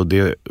intressant och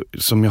det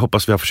som jag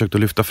hoppas vi har försökt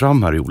att lyfta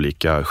fram här i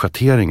olika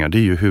schatteringar, det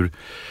är ju hur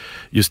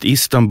just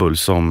Istanbul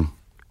som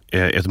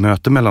ett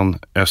möte mellan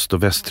öst-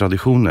 och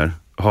västtraditioner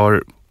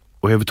har,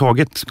 och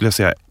överhuvudtaget skulle jag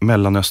säga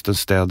Mellanösterns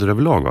städer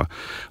överlag,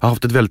 har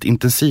haft ett väldigt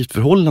intensivt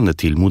förhållande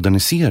till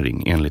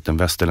modernisering enligt en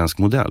västerländsk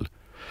modell.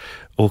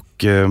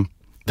 Och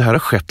det här har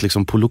skett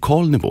liksom på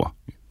lokal nivå.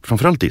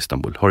 Framförallt i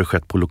Istanbul har det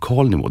skett på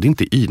lokal nivå. Det är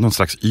inte någon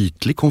slags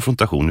ytlig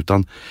konfrontation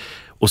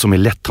och som är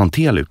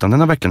lätthanterlig, utan den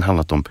har verkligen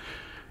handlat om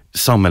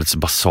samhällets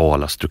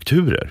basala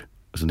strukturer.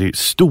 Alltså det är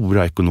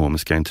stora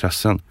ekonomiska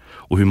intressen,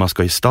 och hur man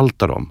ska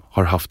gestalta dem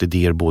har haft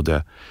idéer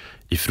både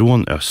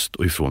ifrån öst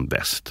och ifrån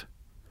väst.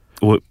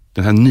 Och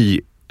den här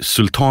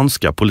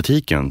nysultanska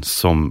politiken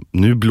som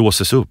nu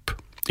blåses upp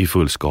i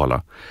full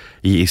skala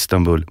i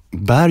Istanbul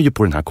bär ju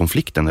på den här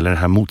konflikten eller den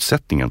här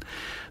motsättningen.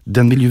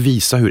 Den vill ju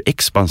visa hur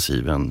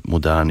expansiv en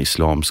modern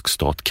islamsk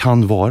stat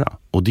kan vara,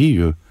 och det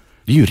är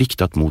ju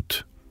riktat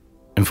mot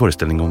en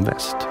föreställning om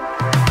väst.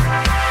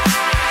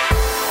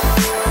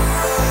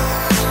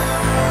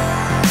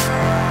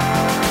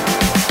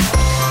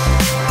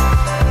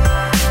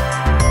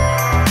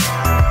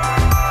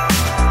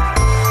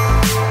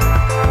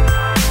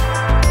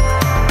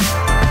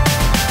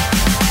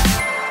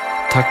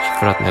 Tack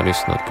för att ni har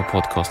lyssnat på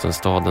podcasten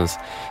Stadens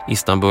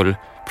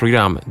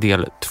Istanbul-program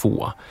del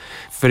 2.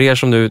 För er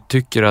som nu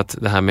tycker att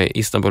det här med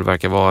Istanbul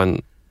verkar vara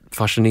en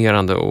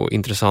fascinerande och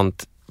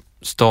intressant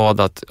stad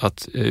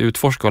att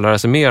utforska och lära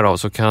sig mer av,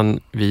 så kan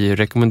vi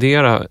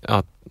rekommendera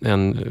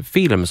en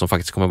film som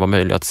faktiskt kommer vara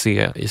möjlig att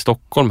se i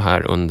Stockholm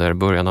här under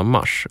början av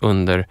mars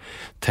under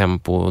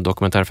Tempo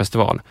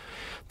dokumentärfestival.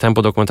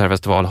 Tempo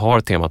dokumentärfestival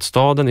har temat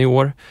staden i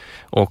år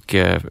och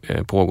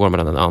pågår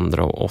mellan den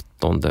 2 och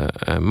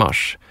 8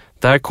 mars.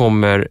 Där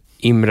kommer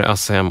Imre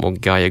Asem och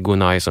Gaye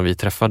Gunay, som vi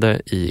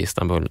träffade i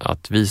Istanbul,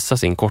 att visa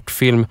sin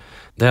kortfilm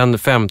den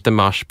 5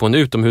 mars på en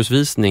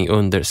utomhusvisning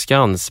under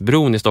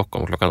Skansbron i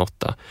Stockholm klockan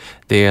 8.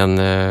 Det är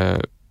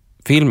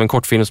en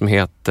kortfilm som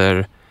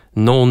heter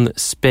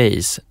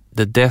Non-Space,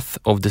 The Death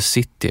of the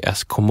City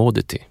as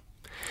Commodity,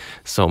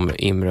 som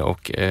Imre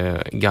och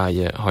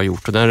Gaye har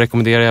gjort. Och den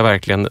rekommenderar jag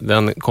verkligen.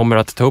 Den kommer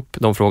att ta upp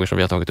de frågor som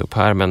vi har tagit upp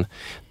här, men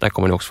där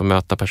kommer ni också få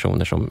möta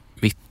personer som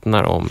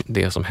vittnar om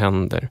det som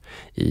händer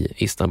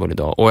i Istanbul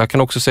idag. Och jag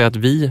kan också säga att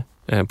vi,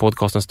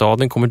 podcasten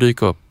Staden, kommer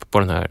dyka upp på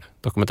den här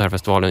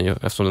dokumentärfestivalen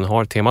eftersom den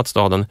har temat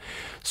staden.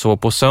 Så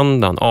på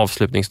söndagen,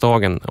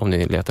 avslutningsdagen, om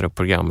ni letar upp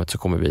programmet, så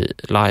kommer vi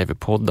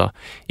livepodda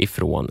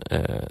ifrån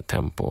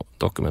Tempo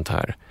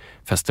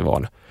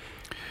dokumentärfestival.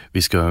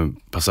 Vi ska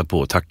passa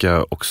på att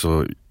tacka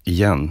också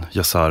igen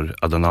Yassar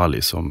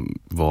Adanali, som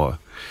var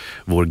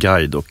vår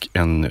guide och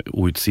en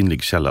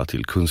outsinlig källa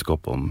till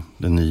kunskap om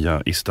den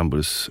nya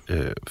Istanbuls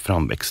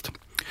framväxt.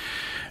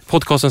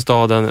 Podcasten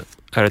Staden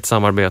är ett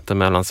samarbete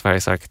mellan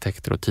Sveriges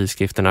arkitekter och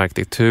tidskriften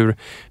Arkitektur.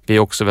 Vi är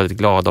också väldigt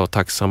glada och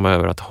tacksamma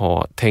över att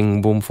ha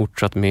Tengbom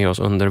fortsatt med oss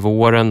under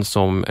våren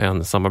som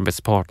en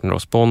samarbetspartner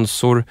och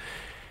sponsor.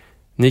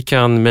 Ni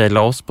kan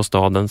mejla oss på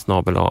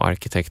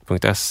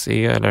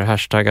staden@arkitekt.se eller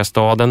hashtagga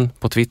staden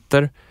på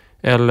Twitter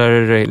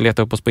eller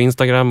leta upp oss på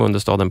Instagram under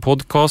Staden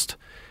Podcast.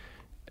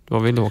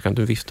 Vad vill du, Håkan?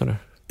 Du viftar där.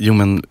 Jo,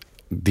 men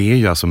det är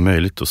ju alltså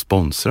möjligt att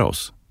sponsra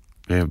oss.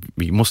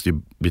 Vi måste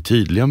ju bli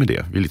tydliga med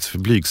det. Vi är lite för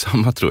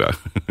blygsamma, tror jag.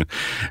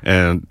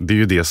 Det är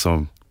ju det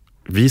som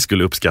vi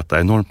skulle uppskatta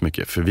enormt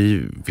mycket, för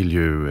vi vill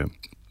ju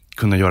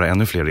kunna göra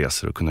ännu fler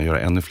resor och kunna göra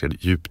ännu fler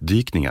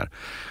djupdykningar.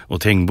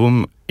 Och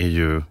Tengbom är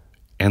ju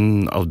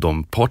en av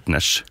de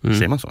partners,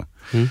 säger man så,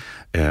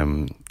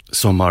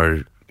 som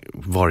har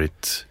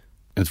varit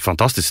ett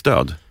fantastiskt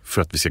stöd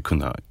för att vi ska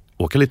kunna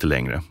åka lite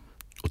längre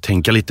och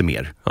tänka lite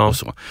mer och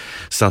så.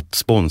 Så att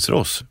sponsra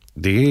oss,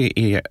 det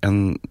är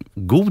en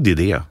god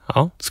idé,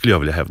 skulle jag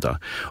vilja hävda.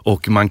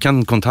 Och man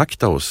kan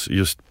kontakta oss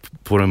just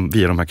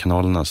via de här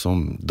kanalerna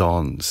som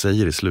Dan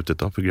säger i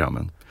slutet av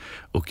programmen.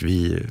 Och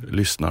vi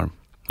lyssnar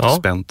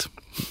spänt.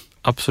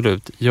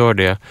 Absolut, gör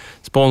det.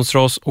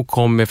 Sponsra oss och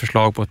kom med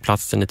förslag på ett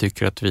plats där ni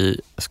tycker att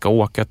vi ska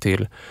åka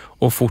till.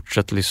 Och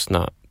fortsätt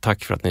lyssna.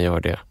 Tack för att ni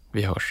gör det.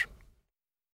 Vi hörs.